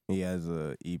Product. He has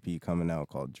a EP coming out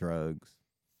called Drugs.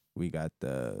 We got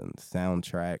the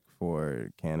soundtrack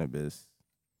for Cannabis,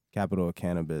 Capital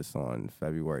Cannabis on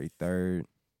February 3rd.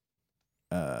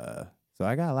 So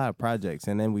I got a lot of projects,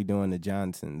 and then we doing the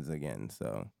Johnsons again.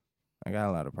 So I got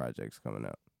a lot of projects coming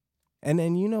up. And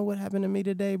then you know what happened to me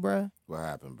today, bruh? What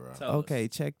happened, bro? Okay,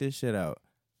 check this shit out.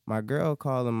 My girl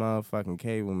called a motherfucking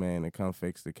cable man to come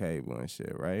fix the cable and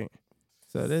shit, right?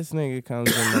 So this nigga comes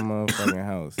in my motherfucking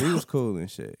house. He was cool and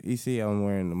shit. He see I'm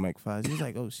wearing the Mike 5. He's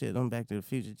like, oh shit, I'm Back to the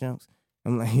Future jumps.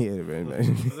 I'm like, yeah, bro,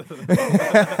 baby.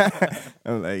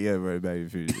 I'm like, yeah, bro, Back to the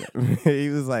Future jumps. He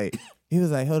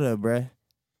was like, hold up, bruh.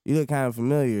 You look kind of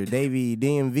familiar. Davey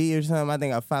DMV or something. I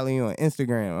think I follow you on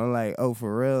Instagram. I'm like, oh,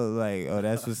 for real? Like, oh,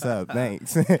 that's what's up.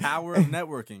 Thanks. Power of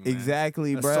networking, man.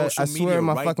 Exactly, That's bro. social I swear, media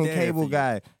my right fucking there cable for you.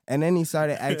 guy. And then he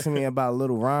started asking me about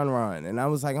Little Ron Ron. And I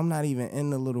was like, I'm not even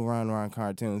in the Little Ron Ron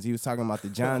cartoons. He was talking about the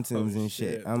Johnsons and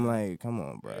shit. I'm like, come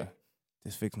on, bro.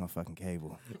 Just fix my fucking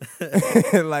cable.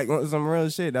 Like, some real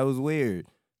shit. That was weird.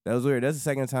 That's the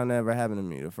second time that ever happened to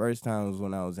me. The first time was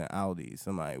when I was in Aldi.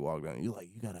 Somebody walked in. You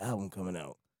got an album coming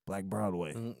out. Black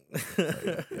Broadway. Like,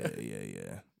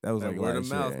 yeah. That was That like word light of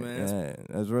mouth, shit. man. Yeah,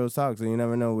 that's real talk. So you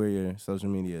never know where your social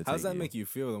media. How does take that you. make you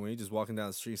feel when you're just walking down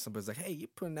the street, somebody's like, hey, you're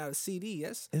putting out a CD,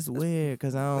 yes? It's weird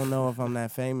because I don't know if I'm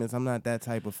that famous. I'm not that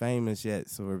type of famous yet.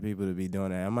 So for people to be doing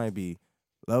that, I might be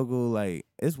local. Like,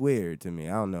 it's weird to me.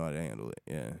 I don't know how to handle it.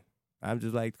 Yeah. I'm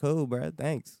just like, cool, bro.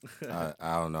 Thanks. I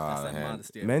don't know how to handle it.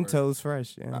 modesty at work. Mentos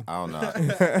fresh. Yeah. I don't know.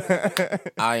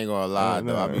 I ain't gonna lie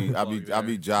though. I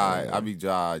be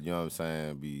jive. You know what I'm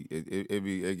saying?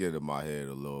 It get in my head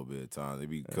a little bit of times.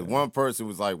 Because one person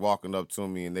was like walking up to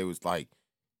me and they was like,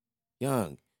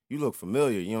 "Young, you look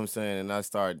familiar." You know what I'm saying? And I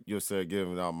started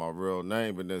giving out my real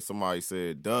name, but then somebody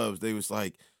said Dubs. They was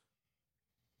like,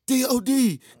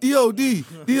 D.O.D.,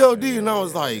 and I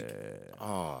was like,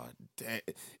 oh.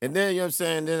 And then, you know what I'm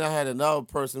saying, then I had another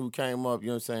person who came up, you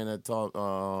know what I'm saying, that talked,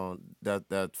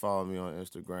 that followed me on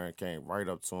Instagram, came right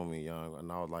up to me, young,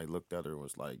 and I was like, looked at her and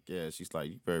was like, yeah, she's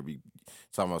like, you better be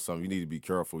talking about something, you need to be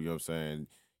careful, you know what I'm saying,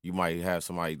 you might have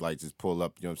somebody like just pull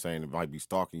up, you know what I'm saying, that might be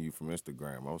stalking you from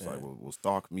Instagram. I was like, well,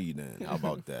 stalk me then, how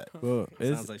about that? Well,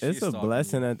 Sounds like it's she's a stalking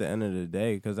blessing you. at the end of the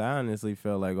day because I honestly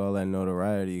feel like all that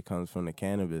notoriety comes from the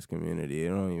cannabis community. It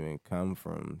don't even come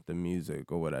from the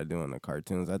music or what I do in the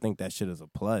cartoons. I think that shit is a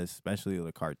plus, especially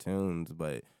the cartoons.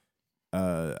 But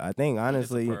I think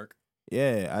honestly, It's a perk.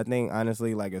 I think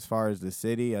honestly, like as far as the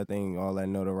city, I think all that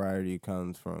notoriety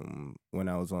comes from when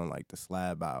I was on like the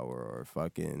Slab Hour or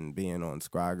fucking being on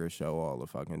Scrogger Show all the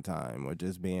fucking time or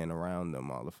just being around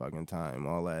them all the fucking time.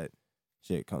 All that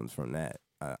shit comes from that.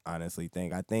 I honestly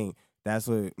think. I think that's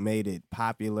what made it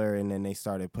popular, and then they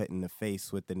started putting the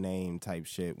face with the name type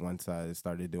shit once I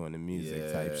started doing the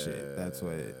music type shit. That's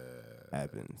what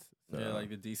happens. So. Yeah, like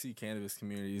the DC cannabis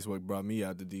community is what brought me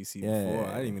out to DC Yeah. before.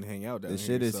 I didn't even hang out down The here.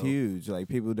 shit is so- huge. Like,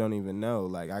 people don't even know.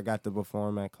 Like, I got to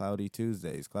perform at Cloudy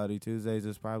Tuesdays. Cloudy Tuesdays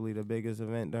is probably the biggest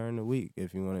event during the week,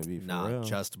 if you want to be for Nah, real.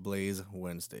 just Blaze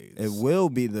Wednesdays. It will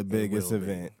be the biggest will be.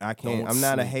 event. I can't. Don't I'm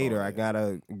not a sleep hater. on I it.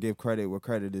 gotta give credit where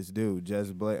credit is due.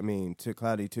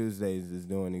 Cloudy Tuesdays is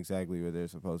doing exactly what they're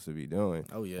supposed to be doing.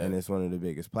 Oh, yeah. And it's one of the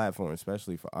biggest platforms,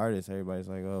 especially for artists. Everybody's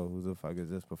like, "Oh, who the fuck is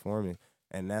this performing?"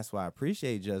 And that's why I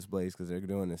appreciate Just Blaze because they're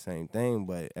doing the same thing.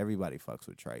 But everybody fucks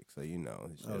with Trike, so you know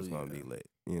it's just gonna be lit.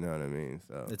 You know what I mean?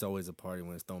 So It's always a party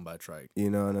when it's thrown by Trike. you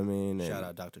know what I mean? Shout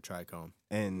out Dr. Tricom.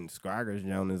 And Scragger's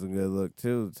joint is a good look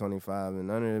too. 25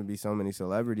 and under, there'd be so many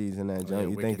celebrities in that yeah,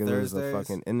 joint. You think it Wicked was a Thursdays.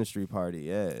 fucking industry party,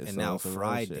 yeah. And now some real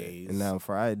Fridays. shit. And now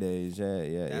Fridays,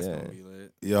 yeah. That's gonna be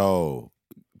lit. Yo,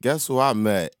 guess who I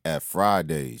met at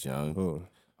Fridays, young? Who?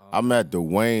 I met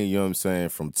Dwayne, you know what I'm saying,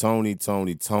 from Tony, you know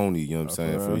what I'm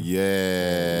saying? for real?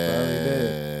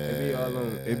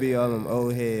 It be all them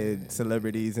old head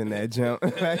celebrities in that jump.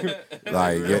 Because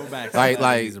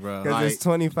it's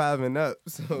 25 and up.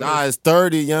 So Nah, it's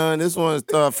 30, young. This one's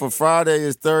for Friday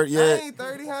is 30. I Yeah. ain't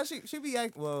 30, huh? She be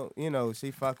acting, well,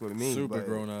 she fuck with me. Super but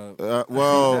grown up.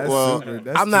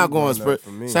 That's I'm not too going grown up to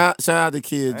for me. shout out to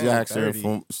Kid I ain't Jackson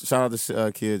 30. shout out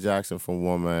to Kid Jackson from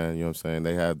Woman, you know what I'm saying?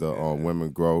 They had the Women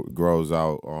Grows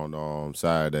Out on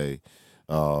Saturday,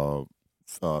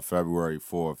 February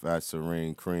 4th at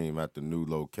Serene Cream at the new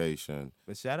location.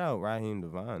 But shout out Raheem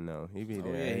Devon, though. He be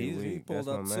there every he week. pulled That's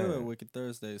up my too man. at Wicked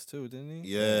Thursdays too, didn't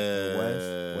he? Yeah.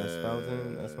 West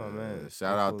Felton, that's my man.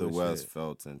 Shout out to Cool as West shit.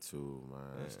 Felton too, man.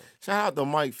 Yeah. Shout out to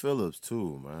Mike Phillips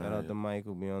too, man. Shout out to Mike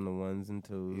who be on the ones and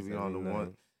twos. He be on the every one.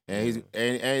 night. And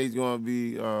he's gonna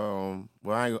be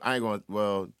I ain't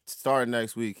gonna starting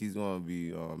next week he's gonna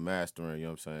be mastering, you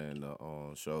know what I'm saying,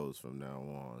 the shows from now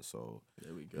on. So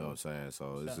There we go. you know what I'm saying?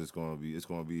 So it's gonna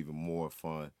be even more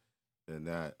fun than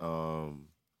that.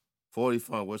 40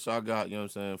 Fun, what y'all got, you know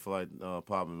what I'm saying, for like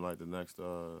popping like the next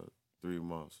 3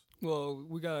 months? Well,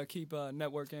 we gotta keep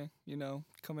networking.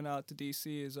 Coming out to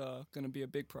DC is gonna be a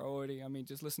big priority. I mean,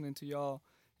 just listening to y'all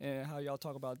and how y'all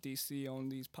talk about DC on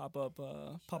these pop-up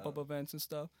events and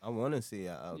stuff. I want to see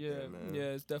you out Yeah, there, man. yeah,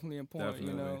 it's definitely important.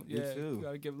 Definitely. Me Yeah, too. you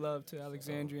gotta give love to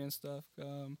Alexandria and stuff.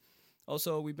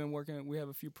 Also, we have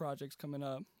a few projects coming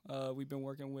up. We've been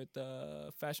working with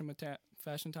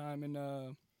Fashion Time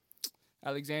in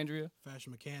Alexandria.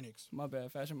 Fashion Mechanics. My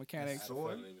bad, Fashion Mechanics.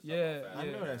 Store? Yeah, I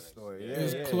yeah. know that story. Yeah,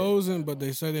 It's yeah. closing, but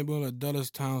they said they're building a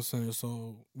Dulles Town Center,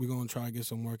 so we're gonna try to get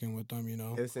some working with them.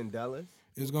 It's in Dallas.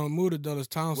 It's gonna move to Dulles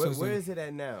Town Center. Where is it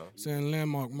at now? It's in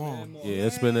Landmark Mall. Yeah,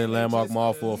 it's been in Landmark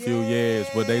Mall for a few years,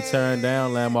 but they turned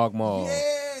down Landmark Mall.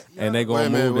 And they gonna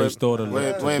move their store to Wait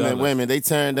a Dallas. minute. They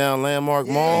turned down Landmark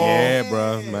Mall. Yeah,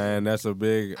 bro, man, that's a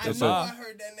big. I It's know a. I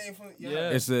heard that name from. Yeah.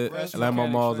 It's a Fashion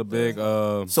Landmark Mechanics Mall is a right big.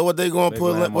 there. So what they gonna Big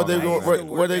put? What they Landmark.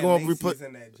 gonna? Where they gonna be put?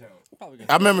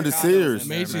 I remember the Sears.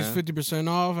 Macy's 50%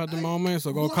 off at the moment,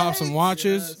 so go cop some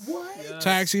watches.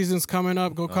 Tax season's coming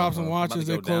up. Go cop some I'm about to watches.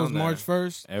 They go close down there. March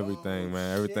 1st. Everything,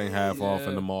 man. Everything half off in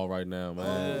Yeah. the mall right now,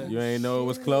 man. You ain't know it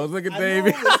was closed. Look at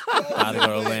Davey. Gotta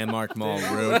go to Landmark Mall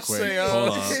real quick. Hold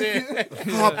on.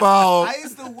 Pop out. I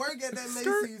used to work at that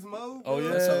Macy's, Mo. Oh, yeah?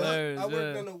 That's hilarious, I worked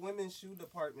yeah. in the women's shoe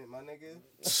department, my nigga.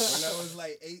 When I was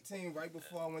like 18, right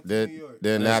before I went to New Then, York.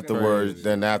 then That's afterwards,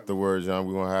 crazy. young,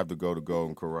 we gonna have to go to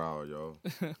Golden Corral, yo.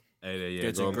 Hey, yeah,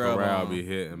 Get your Golden grub Corral on. be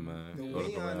hitting, man. The Golden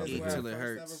Leon Corral is be Eat where I till hitting. it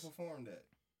first hurts. ever performed at.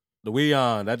 The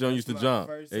Weon, that joint used to My jump.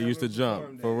 first It used to ever jump.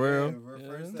 performed For at. real? Yeah,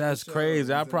 first ever That's show.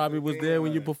 crazy. It I was probably at was the there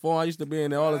when you Weon. performed. I used to be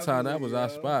in there all the time. That was our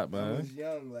Yo, spot, I man. was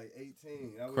young, like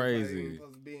 18. I was Crazy. Not even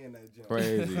supposed to be in that jump.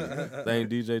 Crazy. Think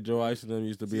DJ Joe Ice and them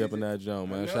used to be up in that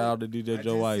jump, man. Shout out to DJ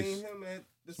Joe I Ice. just seen him at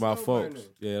the My Slow folks. Burner.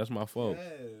 Yeah, that's my folks.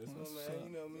 Yeah, that's my man.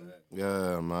 You know me.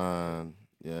 Yeah, man.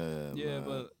 Yeah, Yeah,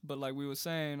 man. but like we were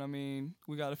saying, I mean,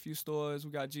 we got a few stores.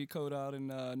 We got G Code out in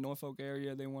Norfolk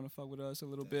area. They want to fuck with us a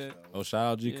little bit. Oh, shout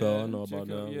out G Cole. I Yeah, know about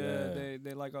G-Code, them. Yeah,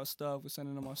 they like our stuff. We're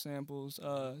sending them our samples.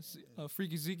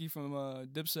 Freaky Zeke from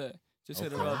Dipset just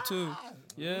hit her up too.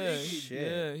 Yeah,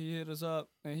 he hit us up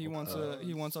and he wants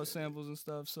our samples and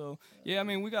stuff. So yeah, I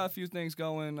mean we got a few things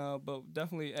going, but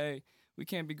definitely we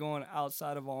can't be going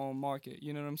outside of our own market.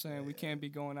 You know what I'm saying? We can't be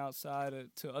going outside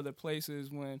to other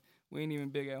places when we ain't even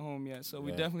big at home yet. So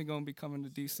we definitely gonna be coming to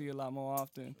DC a lot more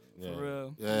often. Yeah. For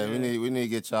real. Yeah, we need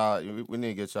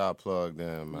to get y'all plugged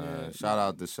in, man. Yeah. Shout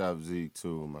out to Chef Zeke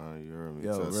too, man. You heard me?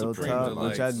 Yo, To real Supreme talk.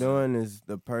 What Delights. y'all doing is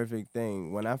the perfect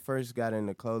thing. When I first got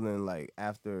into clothing, like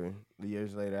after the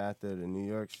years later after the New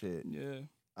York shit, Yeah.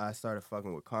 I started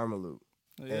fucking with Karmaloop.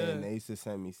 Yeah. And they used to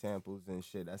send me samples and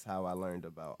shit. That's how I learned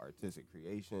about artistic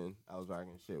creation. I was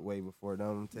rocking shit way before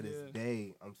them. To this Yeah.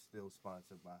 day, I'm still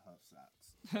sponsored by Huff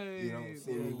Socks. Hey, You don't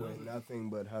see me with nothing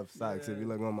but Huff Socks. If you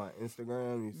look on my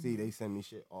Instagram, you see they send me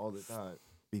shit all the time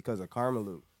because of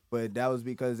Karmaloop. But that was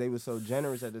because they were so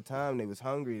generous at the time. They was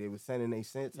hungry. They was sending their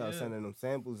scents out, Yeah. sending them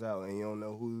samples out, and you don't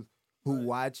know who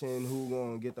watching, who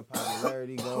gonna get the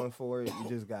popularity going for it. You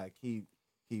just gotta keep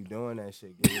doing that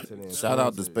shit. Give it to them. Shout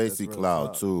out to influencers. That's Spacey real Cloud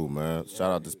talk. too, man.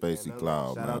 Shout out to Yeah, Spacey another Cloud,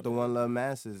 one. Shout man. out to One Love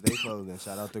Masters. They clothing.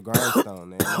 Shout out to Grindstone.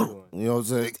 They another one. You know what I'm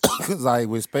saying? Cause like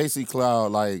with Spacey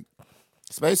Cloud, like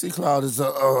Spacey Cloud is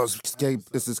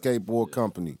it's a skateboard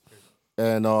company.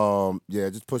 And yeah,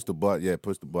 just push the button. Yeah,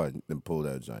 push the button and pull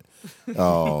that joint.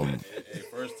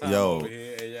 First time Yo. over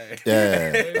here.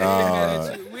 Yeah.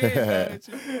 We ain't mad at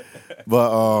you.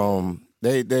 But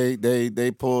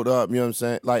they pulled up, you know what I'm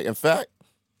saying? Like, in fact,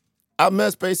 I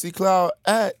met Spacey Cloud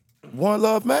at One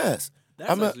Love Mass.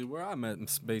 That's actually where I met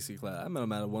Spacey Cloud. I met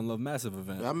him at a One Love Massive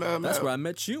event. That's where I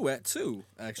met you at too,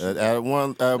 actually. At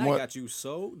one I got you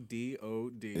so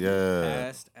D.O.D. Yeah.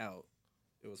 Passed out.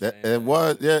 It was it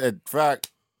was, yeah, in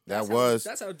fact, that's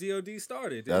how D.O.D.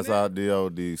 started, that's how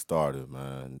D.O.D. started,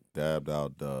 man. Dabbed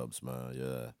out dubs, man,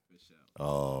 yeah.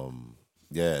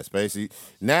 Yeah, Spacey.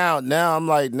 Now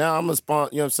I'm a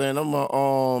sponsor, you know what I'm saying? I'm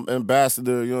a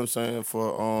ambassador, you know what I'm saying,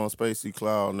 for Spacey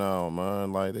Cloud now,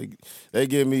 man. Like they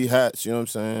give me hats, you know what I'm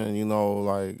saying? You know,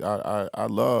 like I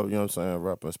love, you know what I'm saying,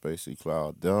 repping Spacey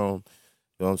Cloud. Them,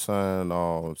 you know what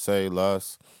I'm saying? Say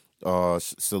less.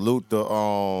 Salute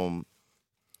the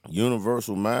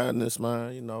Universal Madness,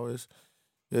 man. You know,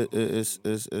 it is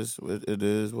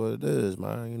what it is,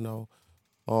 man, you know.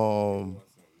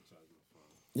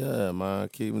 Yeah, man,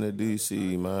 keeping it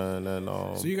DC, man, and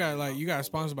So you got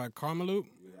sponsored by Karmaloop?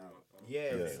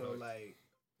 Yeah, so like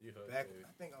back,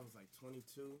 I think I was like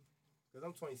 22, because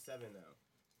I'm 27 now.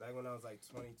 Back when I was like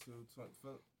 22, 20,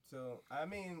 so I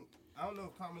mean, I don't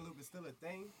know if Karmaloop is still a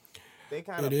thing. They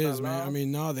kind of It is, man. I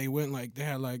mean, no, they went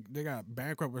they got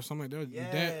bankrupt or something. They're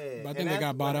dead, but I think they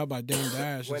got bought out by Dame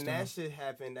Dash. When that shit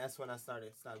happened, that's when I stopped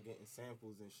getting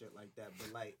samples and shit like that.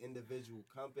 But like individual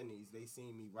companies, they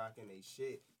seen me rocking they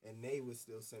shit, and they would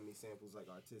still send me samples like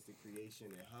Artistic Creation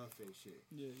and Huff and shit.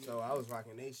 Yeah. So I was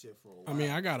rocking they shit for a while. I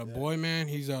mean, I got a boy, man.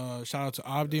 He's shout out to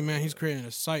Abdi, man. He's creating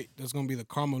a site that's gonna be the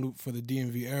Karmaloop for the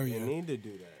DMV area. They need to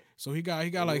do that. So he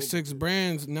got like 6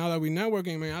 brands. Now that we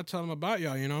networking, man, I tell him about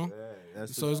y'all, you know. Yeah,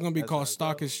 so it's gonna be called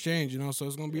Stock Exchange, you know. So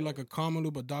it's gonna be like a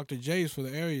Karmaloop of Dr. J's for the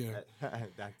area.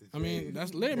 I mean,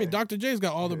 that's lit. I mean, Dr. J's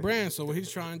got all the brands. So what he's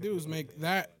trying to do is make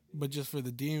that, but just for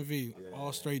the DMV,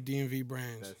 all straight DMV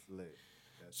brands. That's lit.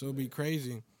 So it'll be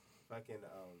crazy. Fucking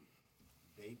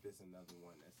Vape is another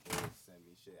one that still send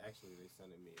me shit. Actually, they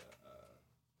sending me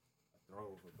a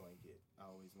throwover blanket. I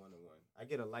always wanted one. I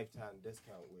get a lifetime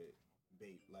discount with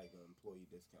Vape, like an employee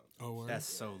discount. Oh, word? That's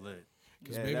so lit.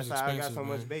 Yeah, that's how I got so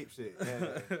much Vape shit.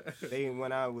 Yeah.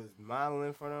 When I was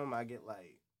modeling for them, I get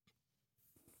like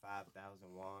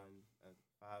 5,000 won,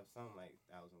 something like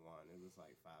 1,000 won. It was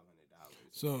like $500.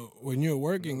 So when you were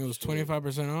working, it was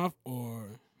 25% off, or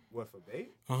what, for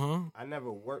Vape? I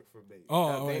never worked for Vape.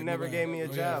 Oh, they never gave me a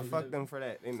job. Yeah, Fuck them for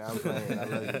that. I'm playing. I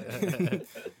love you.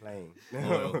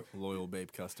 Playing. Loyal Babe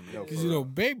customer. Because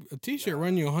Babe, a T-shirt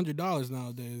run you $100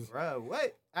 nowadays. Bro,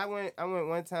 what? I went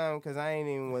one time because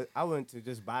I went to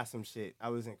just buy some shit. I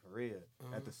was in Korea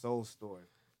at the Seoul store.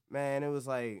 Man, it was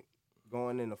like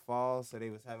going in the fall, so they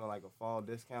was having like a fall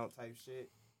discount type shit.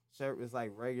 Shirt was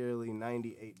like regularly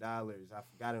 $98. I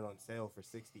got it on sale for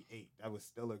 $68. That was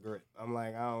still a grip. I'm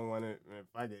like, I don't want it. Man,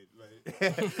 fuck it.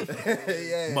 Like,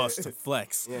 yeah. Must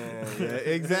flex. Yeah,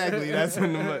 exactly. That's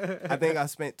when I think I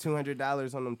spent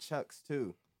 $200 on them Chucks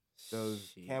too.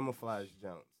 Those camouflage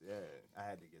jumps. Yeah, I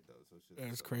had to get those.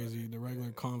 That's crazy. The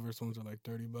regular Converse ones are like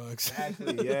 $30.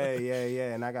 Exactly.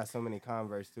 Yeah. And I got so many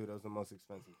Converse too. Those are the most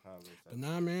expensive Converse. But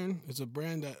nah, man, it's a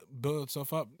brand that built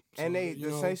itself up. So, and they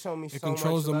show me so much. It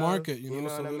controls the love, market, you know,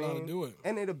 what so I they know how mean? to do it.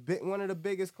 And they're one of the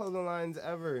biggest clothing lines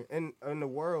ever in the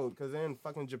world because they're in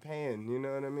fucking Japan. You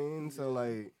know what I mean? So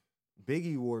like,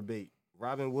 Biggie wore Bait.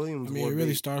 Robin Williams. I mean, wore it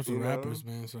really Bait, starts with you know? rappers,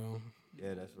 man. So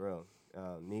yeah, that's real.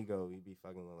 Nigo, he be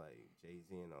fucking with like Jay-Z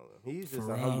and all them. He's just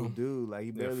Pharrell. a humble dude. Like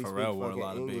he barely speaks Pharrell wore a fucking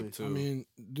lot of English. Bape too. I mean,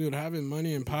 dude, having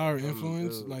money and power,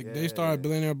 influence, dude, like yeah. they started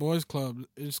Billionaire Boys Club,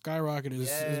 it skyrocketed.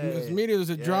 As immediate as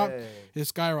it dropped, it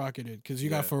skyrocketed because you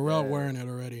got Pharrell wearing it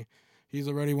already. He's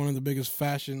already one of the biggest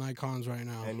fashion icons right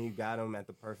now. And he got him at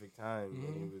the perfect time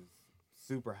when he was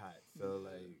super hot. So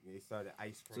like they started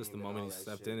Ice Cream. Just the and moment all he that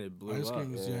stepped shit. in, it blew Ice up.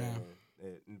 Cream is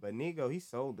But Nigo, he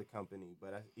sold the company,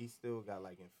 but he still got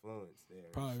like influence there.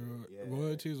 Probably Yeah.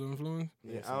 royalties or influence.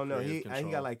 Yeah, I don't know. He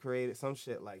got like created some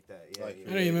shit like that. Yeah, It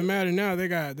don't even matter now. They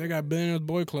got Billionaires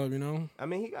Boy Club, you know. I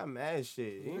mean, he got mad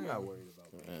shit. He not worried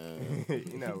about that.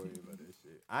 He not worried about that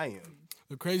shit. I am.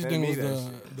 The crazy Send thing me was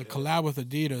that the collab with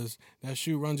Adidas. That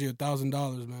shoe runs you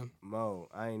 $1,000, man. Mo,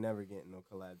 I ain't never getting no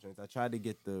collab joints. I tried to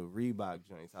get the Reebok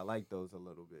joints. I like those a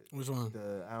little bit. Which one?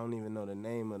 I don't even know the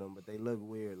name of them, but they look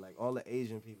weird. Like all the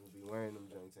Asian people be wearing them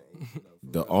joints.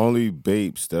 The only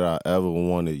Bapes that I ever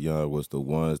wanted, young, was the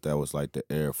ones that was like the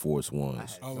Air Force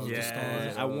Ones.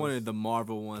 Yeah, I wanted the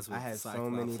Marvel ones with I had so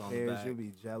Cyclops many on pairs. the back. You'll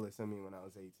be jealous of me when I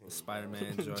was 18.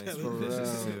 Spider-Man joints For were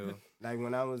vicious real. too. Like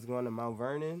when I was going to Mount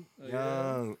Vernon, yeah.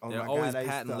 young. Oh They're my always God, I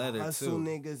used patent to leather, hustle too.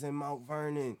 niggas in Mount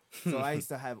Vernon. So I used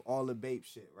to have all the babe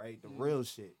shit, right? The real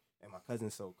shit. And my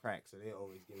cousins sold crack, so they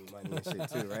always give me money and shit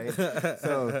too, right?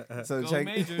 So Go check.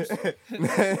 Majors.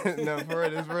 No, for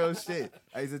real, it's real shit.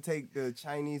 I used to take the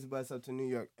Chinese bus up to New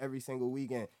York every single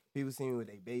weekend. People see me with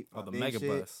they babe, Oh, the babe mega shit,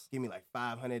 bus. give me like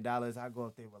 $500. I go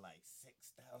up there with like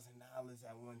 $6,000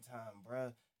 at one time,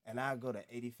 bruh. And I go to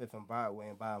 85th and Broadway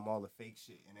and buy them all the fake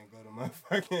shit, and then go to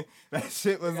motherfucking. That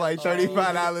shit was like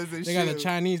 $35 and They shit. got the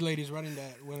Chinese ladies running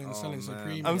that, Oh, selling man.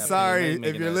 Supreme. I'm Yeah, sorry they if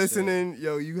making you're that shit. listening,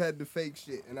 yo. You had the fake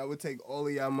shit, and I would take all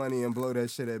of y'all money and blow that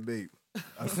shit at Bape.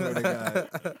 I swear to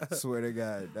God, swear to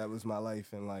God, that was my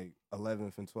life in like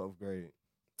 11th and 12th grade.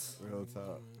 Real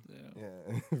talk, Yeah.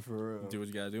 yeah, for real. Do what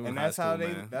you gotta do. And in that's high how school,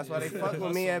 they. man. That's why they Yeah. fuck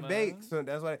with me at Hustle, Bake. man. So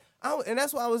that's why. And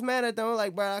that's why I was mad at them.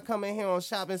 Like, bro, I come in here on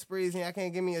shopping sprees and I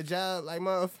can't give me a job. Like,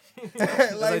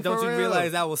 motherfucker. Like, don't for you real.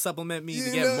 realize that will supplement me to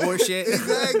You get know? more shit?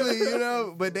 Exactly, you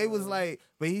know. But they was like,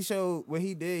 but he showed what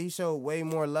he did. He showed way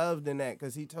more love than that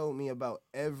because he told me about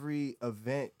every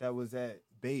event that was at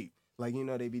Bake. Like, you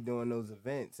know, they be doing those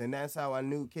events, and that's how I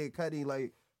knew Kid Cudi.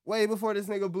 Like, way before this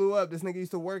nigga blew up, this nigga used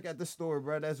to work at the store,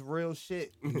 bro. That's real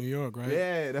shit. in New York, right?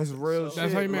 Yeah, that's real shit.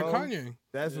 That's how you met Mo. Kanye.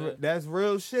 That's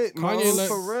real shit, Mo, Kanye left,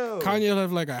 for real. Kanye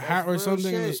left like a hat or real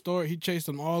something in the shit. store. He chased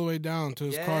him all the way down to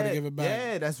his car to give it back.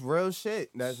 Yeah, that's real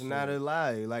shit. That's not a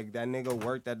lie. Like, that nigga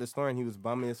worked at the store and he was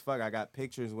bumming as fuck. I got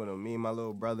pictures with him. Me and my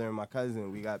little brother and my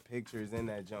cousin, we got pictures in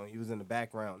that joint. He was in the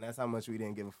background. That's how much we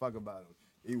didn't give a fuck about him.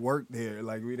 He worked there.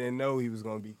 Like, we didn't know he was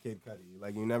gonna be Kid Cudi.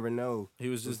 Like, you never know He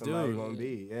was who just somebody dude. gonna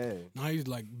be. Yeah. Now he's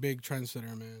like big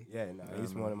trendsetter, man. Yeah, no,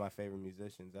 he's one of my favorite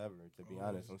musicians ever. To be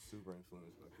honest, I'm super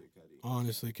influenced by Kid Cudi.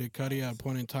 Honestly, Kid Cudi at a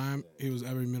point in time, he was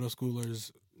every middle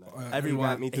schooler's. Everyone,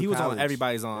 got me through he was on college.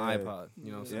 everybody's on Yeah. iPod.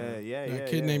 You know what I'm saying? Yeah. That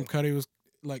kid named Cudi was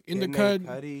like in the Kid Cud.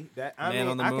 Named Cudi. That I Man mean,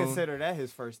 on the I Moon. consider that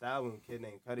his first album, Kid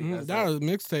Named Cudi. Mhm, That's that like- was a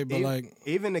mixtape, but even, like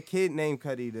even the Kid Named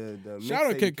Cudi, the shout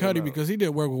out mixtape Kid came Cudi out because he did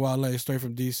work with Wale straight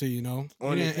from DC. You know,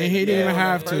 on he the didn't, Kid- and he didn't yeah, even on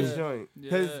have the first to. joint.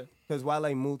 Yeah. Because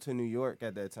Wale moved to New York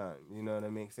at that time. You know what I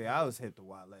mean? See, I was hip to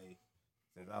Wale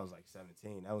since I was like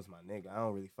 17. That was my nigga. I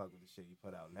don't really fuck with the shit he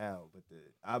put out now, but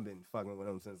I've been fucking with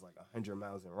him since like 100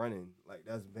 Miles and Running. Like,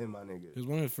 that's been my nigga. It was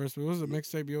one of the first. What was the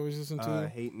mixtape you always listen to?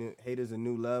 Hate is a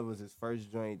New Love was his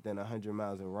first joint. Then 100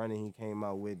 Miles and Running he came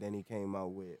out with. Then he came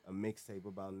out with a mixtape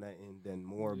about nothing. Then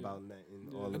more about nothing.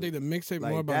 Yeah. All I of think the mixtape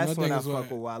like, more about that's nothing when I is what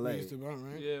fuck with Wale. we used to bump,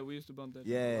 right? Yeah, we used to bump that.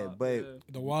 Yeah, shit a lot. but- Yeah.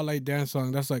 The Wale dance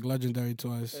song, that's like legendary to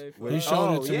us. Hey, He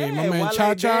showed it to me. My man Wale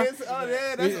Cha Cha. dance. Oh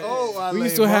yeah, that's old Wale.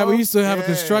 We used to have a Yeah.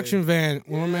 construction van.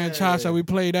 When my man Cha Cha, Yeah. we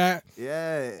played that.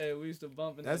 Yeah, Hey, we used to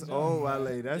bump in that's that old joint.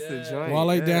 Wale. That's the Yeah. joint.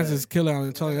 Wale yeah. dance is killer.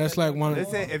 I'm telling you, that's like one.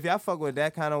 Listen, if y'all fuck with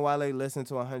that kind of Wale, listen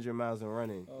to 100 Miles and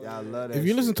Running. Oh, Y'all yeah. love that. If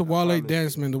you listen shit, to I Wale promise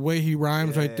dance, you. man, the way he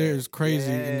rhymes right there is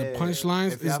crazy, and the Yeah.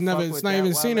 punchlines If y'all is never. fuck It's with not that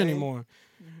even seen Wale, anymore.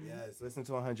 Yes, listen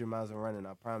to 100 Miles and Running,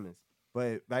 I promise.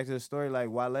 But back to the story, like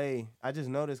Wale, I just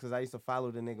noticed because I used to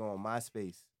follow the nigga on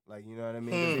MySpace. Like, you know what I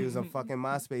mean? 'Cause he was a fucking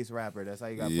MySpace rapper. That's how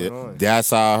you got put Yeah, on. that's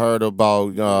how I heard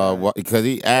about because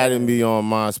he added me on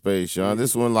MySpace, y'all.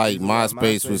 This one like He was a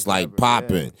MySpace was like rapper,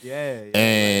 popping. Yeah.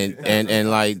 And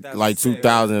like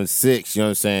 2006, you know what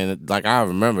I'm saying? Like I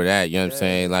remember that, you know what I'm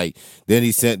saying? Like then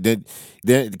he sent then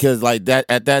because like that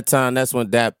at that time that's when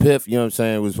that Piff, you know what I'm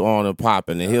saying, was on and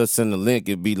popping, and he'll send the link.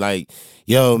 It'd be like,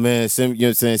 yo man, send me, you know what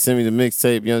I'm saying, send me the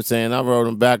mixtape, you know what I'm saying? I wrote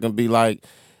him back and be like,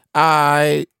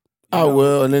 I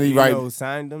will, and then he You write know who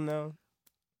signed him though?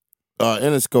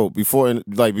 Interscope before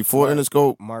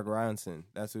Interscope. Mark Ronson.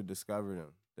 That's who discovered him.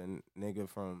 The nigga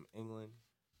from England.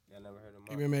 Y'all never heard of He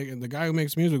Mark? been making the guy who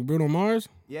makes music, Bruno Mars.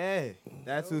 Yeah,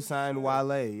 that's who signed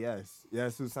Wale. Yes,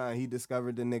 who signed. He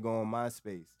discovered the nigga on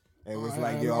MySpace and was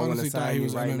like, "Yo, I want honestly to thought sign he you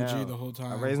was right MMG now." the whole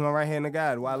time. I raised my right hand to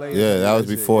God. Wale. is Yeah, that was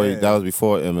shit, before yeah. that was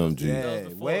before MMG. Yeah, That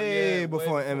was before, way yeah, before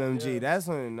way before, MMG. yeah. That's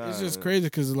when. It's just crazy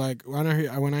because like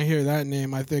when I hear that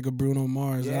name, I think of Bruno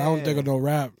Mars. And I don't think of no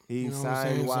rap. He you know what I'm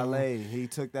signed saying? So- Wale. He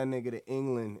took that nigga to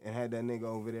England and had that nigga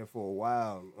over there for a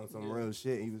while on some real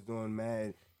shit. He was doing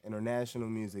mad international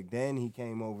music. Then he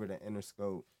came over to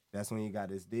Interscope. That's when he got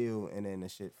his deal, and then the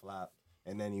shit flopped.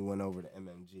 And then he went over to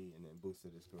MMG and then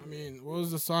boosted his career. I mean, what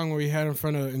was the song where he had in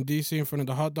DC in front of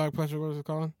the hot dog place? What was it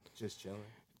called? Just chilling.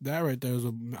 That right there was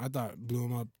I thought blew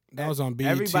him up. That was on BET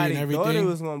Everybody and thought it everything.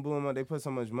 was gonna blow him up. They put so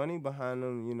much money behind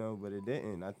him, but it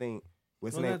didn't. I think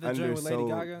what's Wasn't the that name? the joint with Lady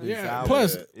Undersold. Gaga? his Yeah, album.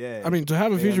 plus, yeah. I mean, to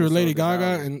have a They feature with Lady undersold his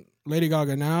Gaga album. and Lady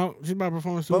Gaga now, she's about to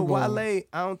perform in Super But Bowl. Wale,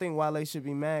 I don't think Wale should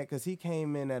be mad because he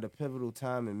came in at a pivotal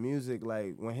time in music.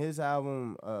 Like when his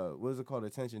album, what was it called,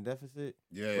 Attention Deficit?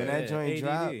 Yeah, When that joint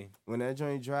ADD.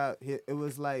 dropped, it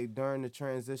was like during the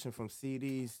transition from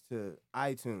CDs to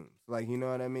iTunes. Like, you know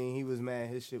what I mean? He was mad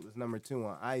his shit was number 2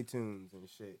 on iTunes and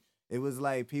shit. It was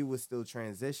like people was still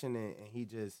transitioning and he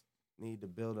just needed to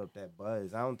build up that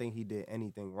buzz. I don't think he did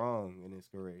anything wrong in his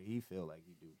career. He feel like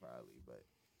he do probably, but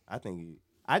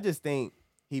I just think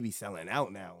he be selling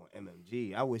out now on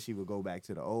MMG. I wish he would go back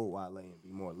to the old Wale and be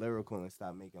more lyrical and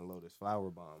stop making Lotus Flower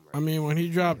Bomb. Right? I mean, when he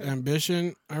dropped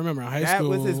Ambition, I remember in high that school.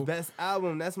 was his best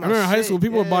album. That's my I remember in high shit. school,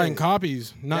 people were Yeah. buying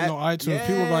copies, not no That- iTunes.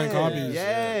 People were buying copies.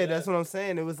 Yeah, that's what I'm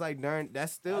saying. It was like during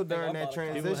that People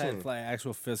transition. had like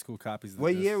actual physical copies. Of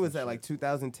What this year was and that? shit. Like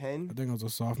 2010? I think I was a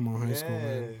sophomore in high school.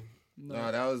 Man.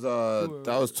 No, that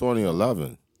was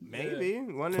 2011. Maybe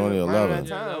one 2011. That Yeah,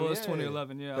 time, that was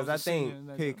 2011. Yeah, Because I was a senior think in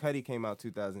that Kid time. Cudi came out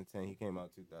 2010. He came out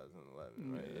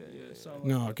 2011. Right? Yeah, something like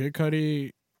No, that. Kid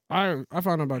Cudi. I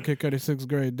found out about Kid Cudi 6th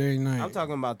grade, day and night. I'm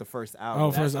talking about the first album. Oh,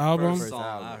 That's first the album? First Song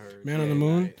album. I heard. Man on the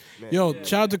Moon. Man, Yo, yeah,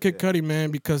 shout out to Kid yeah. Cudi,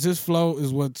 man, because his flow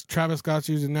is what Travis Scott's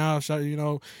using now. Shout, you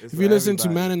know, It's if for you listen to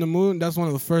everybody. Man in the Moon, that's one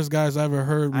of the first guys I ever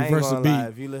heard I ain't reverse the gonna beat. lie.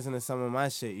 If you listen to some of my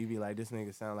shit, you be like, this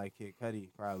nigga sound like Kid Cudi,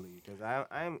 probably. Because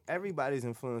everybody's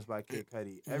influenced by Kid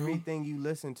Cudi. Everything you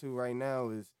listen to right now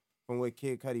is from what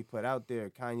Kid Cudi put out there.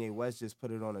 Kanye West just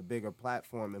put it on a bigger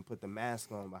platform and put the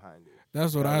mask on behind it.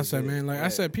 That's what That I was said, it. man. Like I Yeah.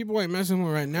 said, people ain't messing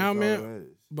with right now, That's all man. it is.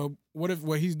 But what if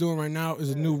what he's doing right now is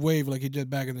a new wave like he did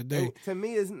back in the day? And to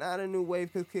me, it's not a new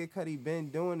wave because Kid Cudi been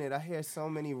doing it. I hear so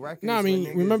many records. No, I mean,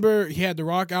 where niggas- remember he had the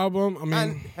Rock album? I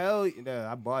mean, hell yeah,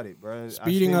 I bought it, bro.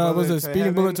 Speeding, was it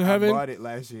Speeding Bullet to Heaven? I bought it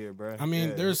last year, bro. I mean,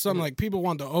 Yeah. there's some like people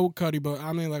want the old Cudi, but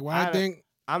I mean, like, what I I- think,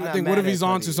 I'm I not think, mad what if at he's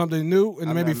on to Cudi. something new, and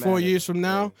I'm maybe not 4 mad at years from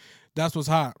now, yeah. that's what's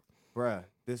hot. Bruh,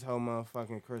 this whole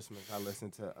motherfucking Christmas, I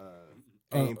listened to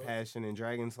Pain, Passion, and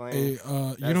Dragon Slaying. Hey, you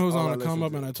That's know who's all on I the come listen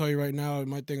up, to. and I tell you right now,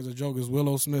 my thing is a joke, is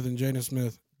Willow Smith and Jaden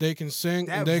Smith. They can sing,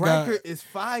 That and they record got is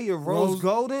fire. Rose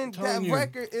Golden, telling that you.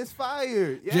 record is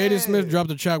fire. Yeah. Jaden Smith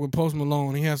dropped a track with Post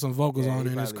Malone. He has some vocals Yeah, on he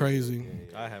it, and it's probably did. crazy. Yeah,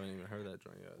 yeah. I haven't even heard that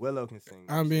joint yet. Willow can sing.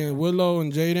 I'm being Willow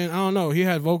and Jaden. I don't know. He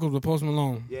had vocals with Post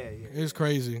Malone. Yeah, yeah. It's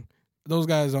crazy. Those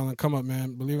guys on the come up,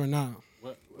 man. Believe it or not.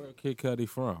 Where Kid Cudi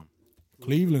from?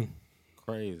 Cleveland.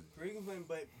 Crazy. Cleveland,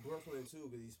 but Brooklyn too,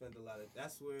 because he spent a lot of.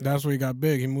 That's where he got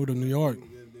big. He moved to New York.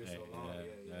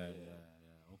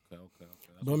 Okay.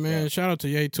 But man, shout out to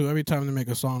Ye too. Every time they make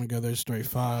a song together, it's straight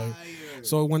fire.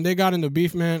 So when they got into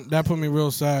beef, man, that put me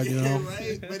real sad, you know.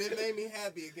 right? But it made me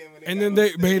happy again when And then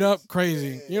they made up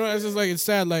crazy. You know, it's just like it's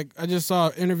sad. Like I just saw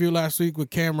an interview last week with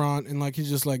Cameron, and like he's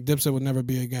just like Dipset would never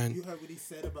be again. You heard what he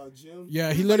said about Jim?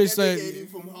 Yeah, he literally said.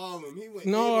 from Harlem. He went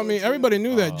No, I mean everybody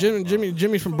knew that.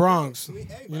 Jimmy's from Bronx.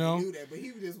 Everybody You know, knew that, but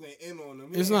he just went in on him.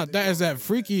 it's not that. It's that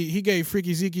Freaky. He gave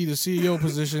Freaky Zeke the CEO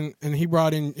position, and he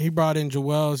brought in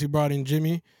Joel's. He brought in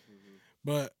Jimmy.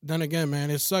 But then again, man,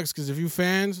 it sucks because if you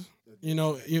fans, you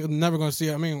know, you're never gonna see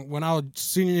it. I mean, when I was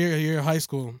senior year of high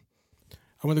school,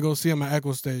 I went to go see him at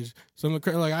Echo Stage. So I'm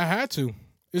like, I had to.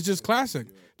 It's just classic.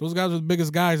 Those guys were the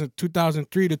biggest guys in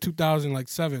 2003 to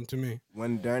 2007 to me.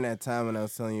 When during that time when I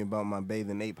was telling you about my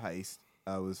bathing ape heist,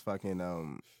 I was fucking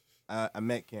I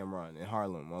met Cameron in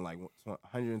Harlem on like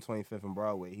 125th and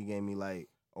Broadway. He gave me like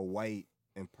a white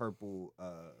and purple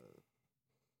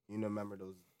you know, remember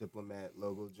those Diplomat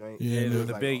logo joints? Yeah, It man. was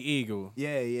The like big eagle.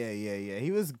 Yeah. He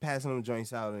was passing them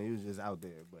joints out and he was just out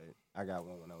there, but I got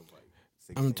one when I was like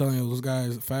 16. I'm telling you, those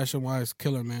guys, fashion wise,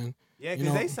 killer, man. Yeah, you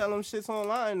because know- they sell them shits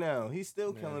online now. He's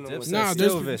still killing them. with Dipset's Nah, that.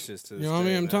 there's- still vicious too. You know what I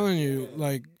mean? I'm telling you,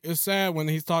 like, it's sad when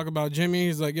he's talking about Jimmy.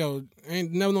 He's like, yo,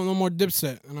 ain't never no more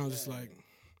Dipset. And I was just like,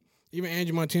 even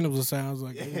Angie Martinez was sad. I was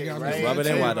like, you got me Right? Rub it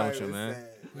in, why don't Everybody you, was man? sad.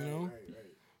 You know? Right.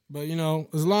 But you know,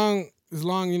 as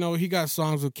long you know he got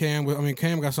songs with Cam.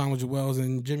 Cam got songs with Joel's,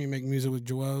 and Jimmy make music with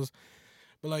Joel's.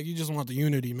 But like, you just want the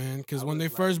unity, man. Because when they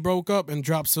first broke up and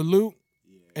dropped Salute,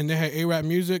 and they had A-Rap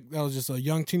music, that was just a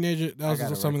young teenager. That was got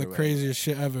just a some of the record with craziest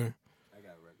shit ever. I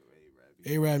got a record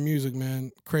with A-Rap. A-Rap music,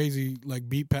 man, crazy like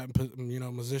beat pattern,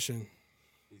 musician.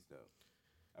 He's dope.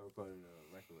 I recorded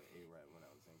a record with A-Rap when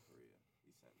I was in Korea.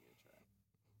 He sent me a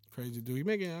track. Crazy dude.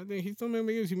 I think he's still making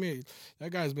music. He made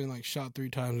that guy's been like shot 3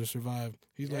 times and survived.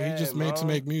 He's like he Yeah, just made to bro.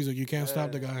 make music. You can't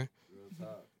stop the guy. Real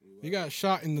talk. He got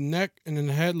shot in the neck and in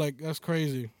the head. Like that's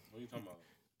crazy. What are you talking about?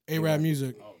 A-Rap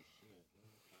music. Oh,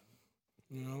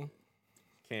 You know.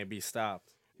 Can't be stopped.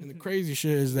 And the crazy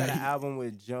shit is He got that an he, album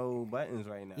with Joe Buttons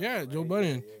right now. yeah, right? Joe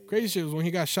Budden. Crazy shit was when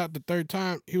he got shot the 3rd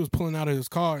time. He was pulling out of his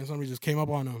car and somebody just came up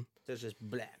on him. It's just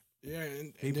black. Yeah,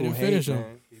 and People didn't hate, finish him.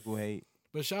 man. People hate.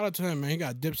 But shout out to him, man. He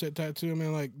got Dipset tattoo,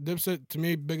 man. Like Dipset to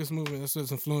me, biggest movement. That's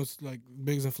his influence, like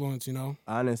biggest influence. You know.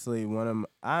 Honestly,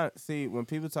 I see when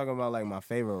people talking about like my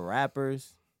favorite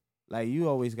rappers, like you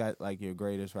always got like your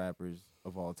greatest rappers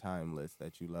of all time list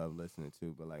that you love listening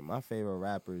to. But like my favorite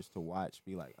rappers to watch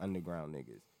be like underground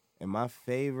niggas. And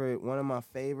one of my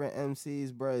favorite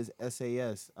MCs, bro, is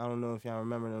SAS. I don't know if y'all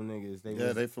remember them niggas.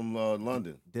 They from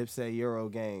London. Dipset Euro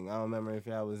Gang. I don't remember if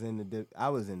y'all was in the Dip. I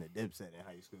was in the Dipset in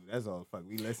high school. That's all the fuck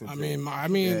we listened to. Me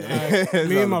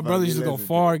Yeah. and my brothers used to go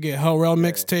far, get Hellrell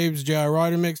mixtapes, J.R.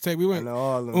 Ryder mixtape. We went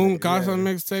all of them. Casa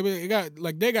mixtape. It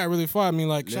got they got really far. I mean,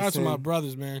 like shout out to my Listen.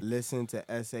 brothers, man. Listen to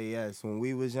SAS. When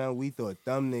we was young, we thought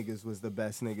them niggas was the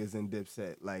best niggas in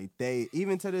Dipset. Like they,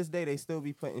 even to this day, they still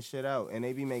be putting shit out and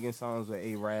they be making songs with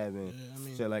A-Rab and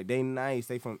shit. Like they nice.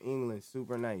 They from England,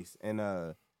 super nice. And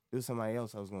there was somebody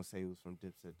else I was gonna say who was from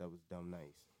Dipset that was dumb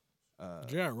nice.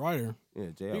 J.R. Ryder. Yeah,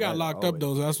 J.R. He got Ryder locked up always.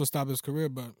 though. So that's what stopped his career.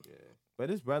 But Yeah, but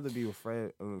his brother be with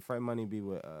Fred. Fred Money be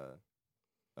with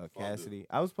Cassidy.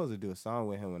 I was supposed to do a song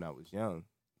with him when I was young,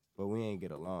 but we ain't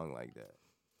get along like that.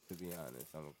 To be honest,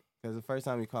 because the first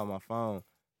time he called my phone,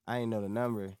 I didn't know the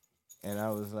number, and I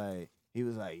was like, he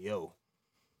was like, yo.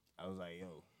 I was like,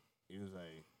 yo. He was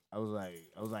like, I was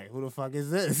like, who the fuck is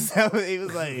this? he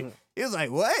was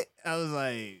like, what? I was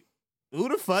like, who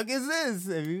the fuck is this?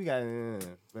 And we got,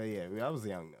 but yeah, I was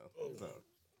young though. So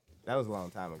that was a long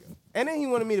time ago. And then he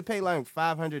wanted me to pay like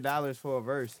 $500 for a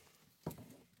verse.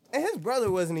 And his brother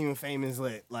wasn't even famous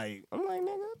lit. Like, I'm like,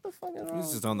 nigga, what the fuck is wrong?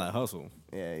 He's just on that hustle.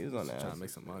 Yeah, he was on that. Trying to hustle. make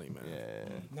some money, man. Yeah.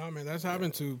 no, man, that's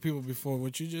happened to people before.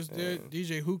 What you just did,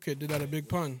 DJ Who Kid did that at Big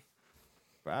Pun.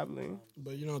 Probably.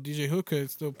 But you know, DJ Who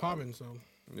Kid's still popping. So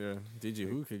Yeah, DJ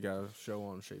Hookah got a show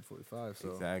on Shade 45. So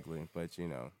Exactly. But,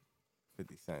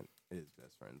 50 Cent is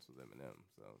best friends with Eminem.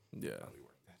 So, yeah, probably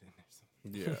worked that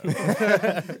in there.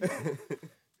 yeah.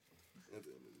 At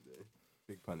the end of the day,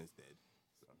 Big Pun is dead.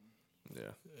 So.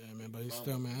 Yeah. yeah, man. But he's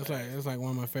still, man. It's like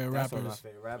one of my favorite That's one rappers. of my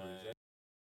favorite rappers,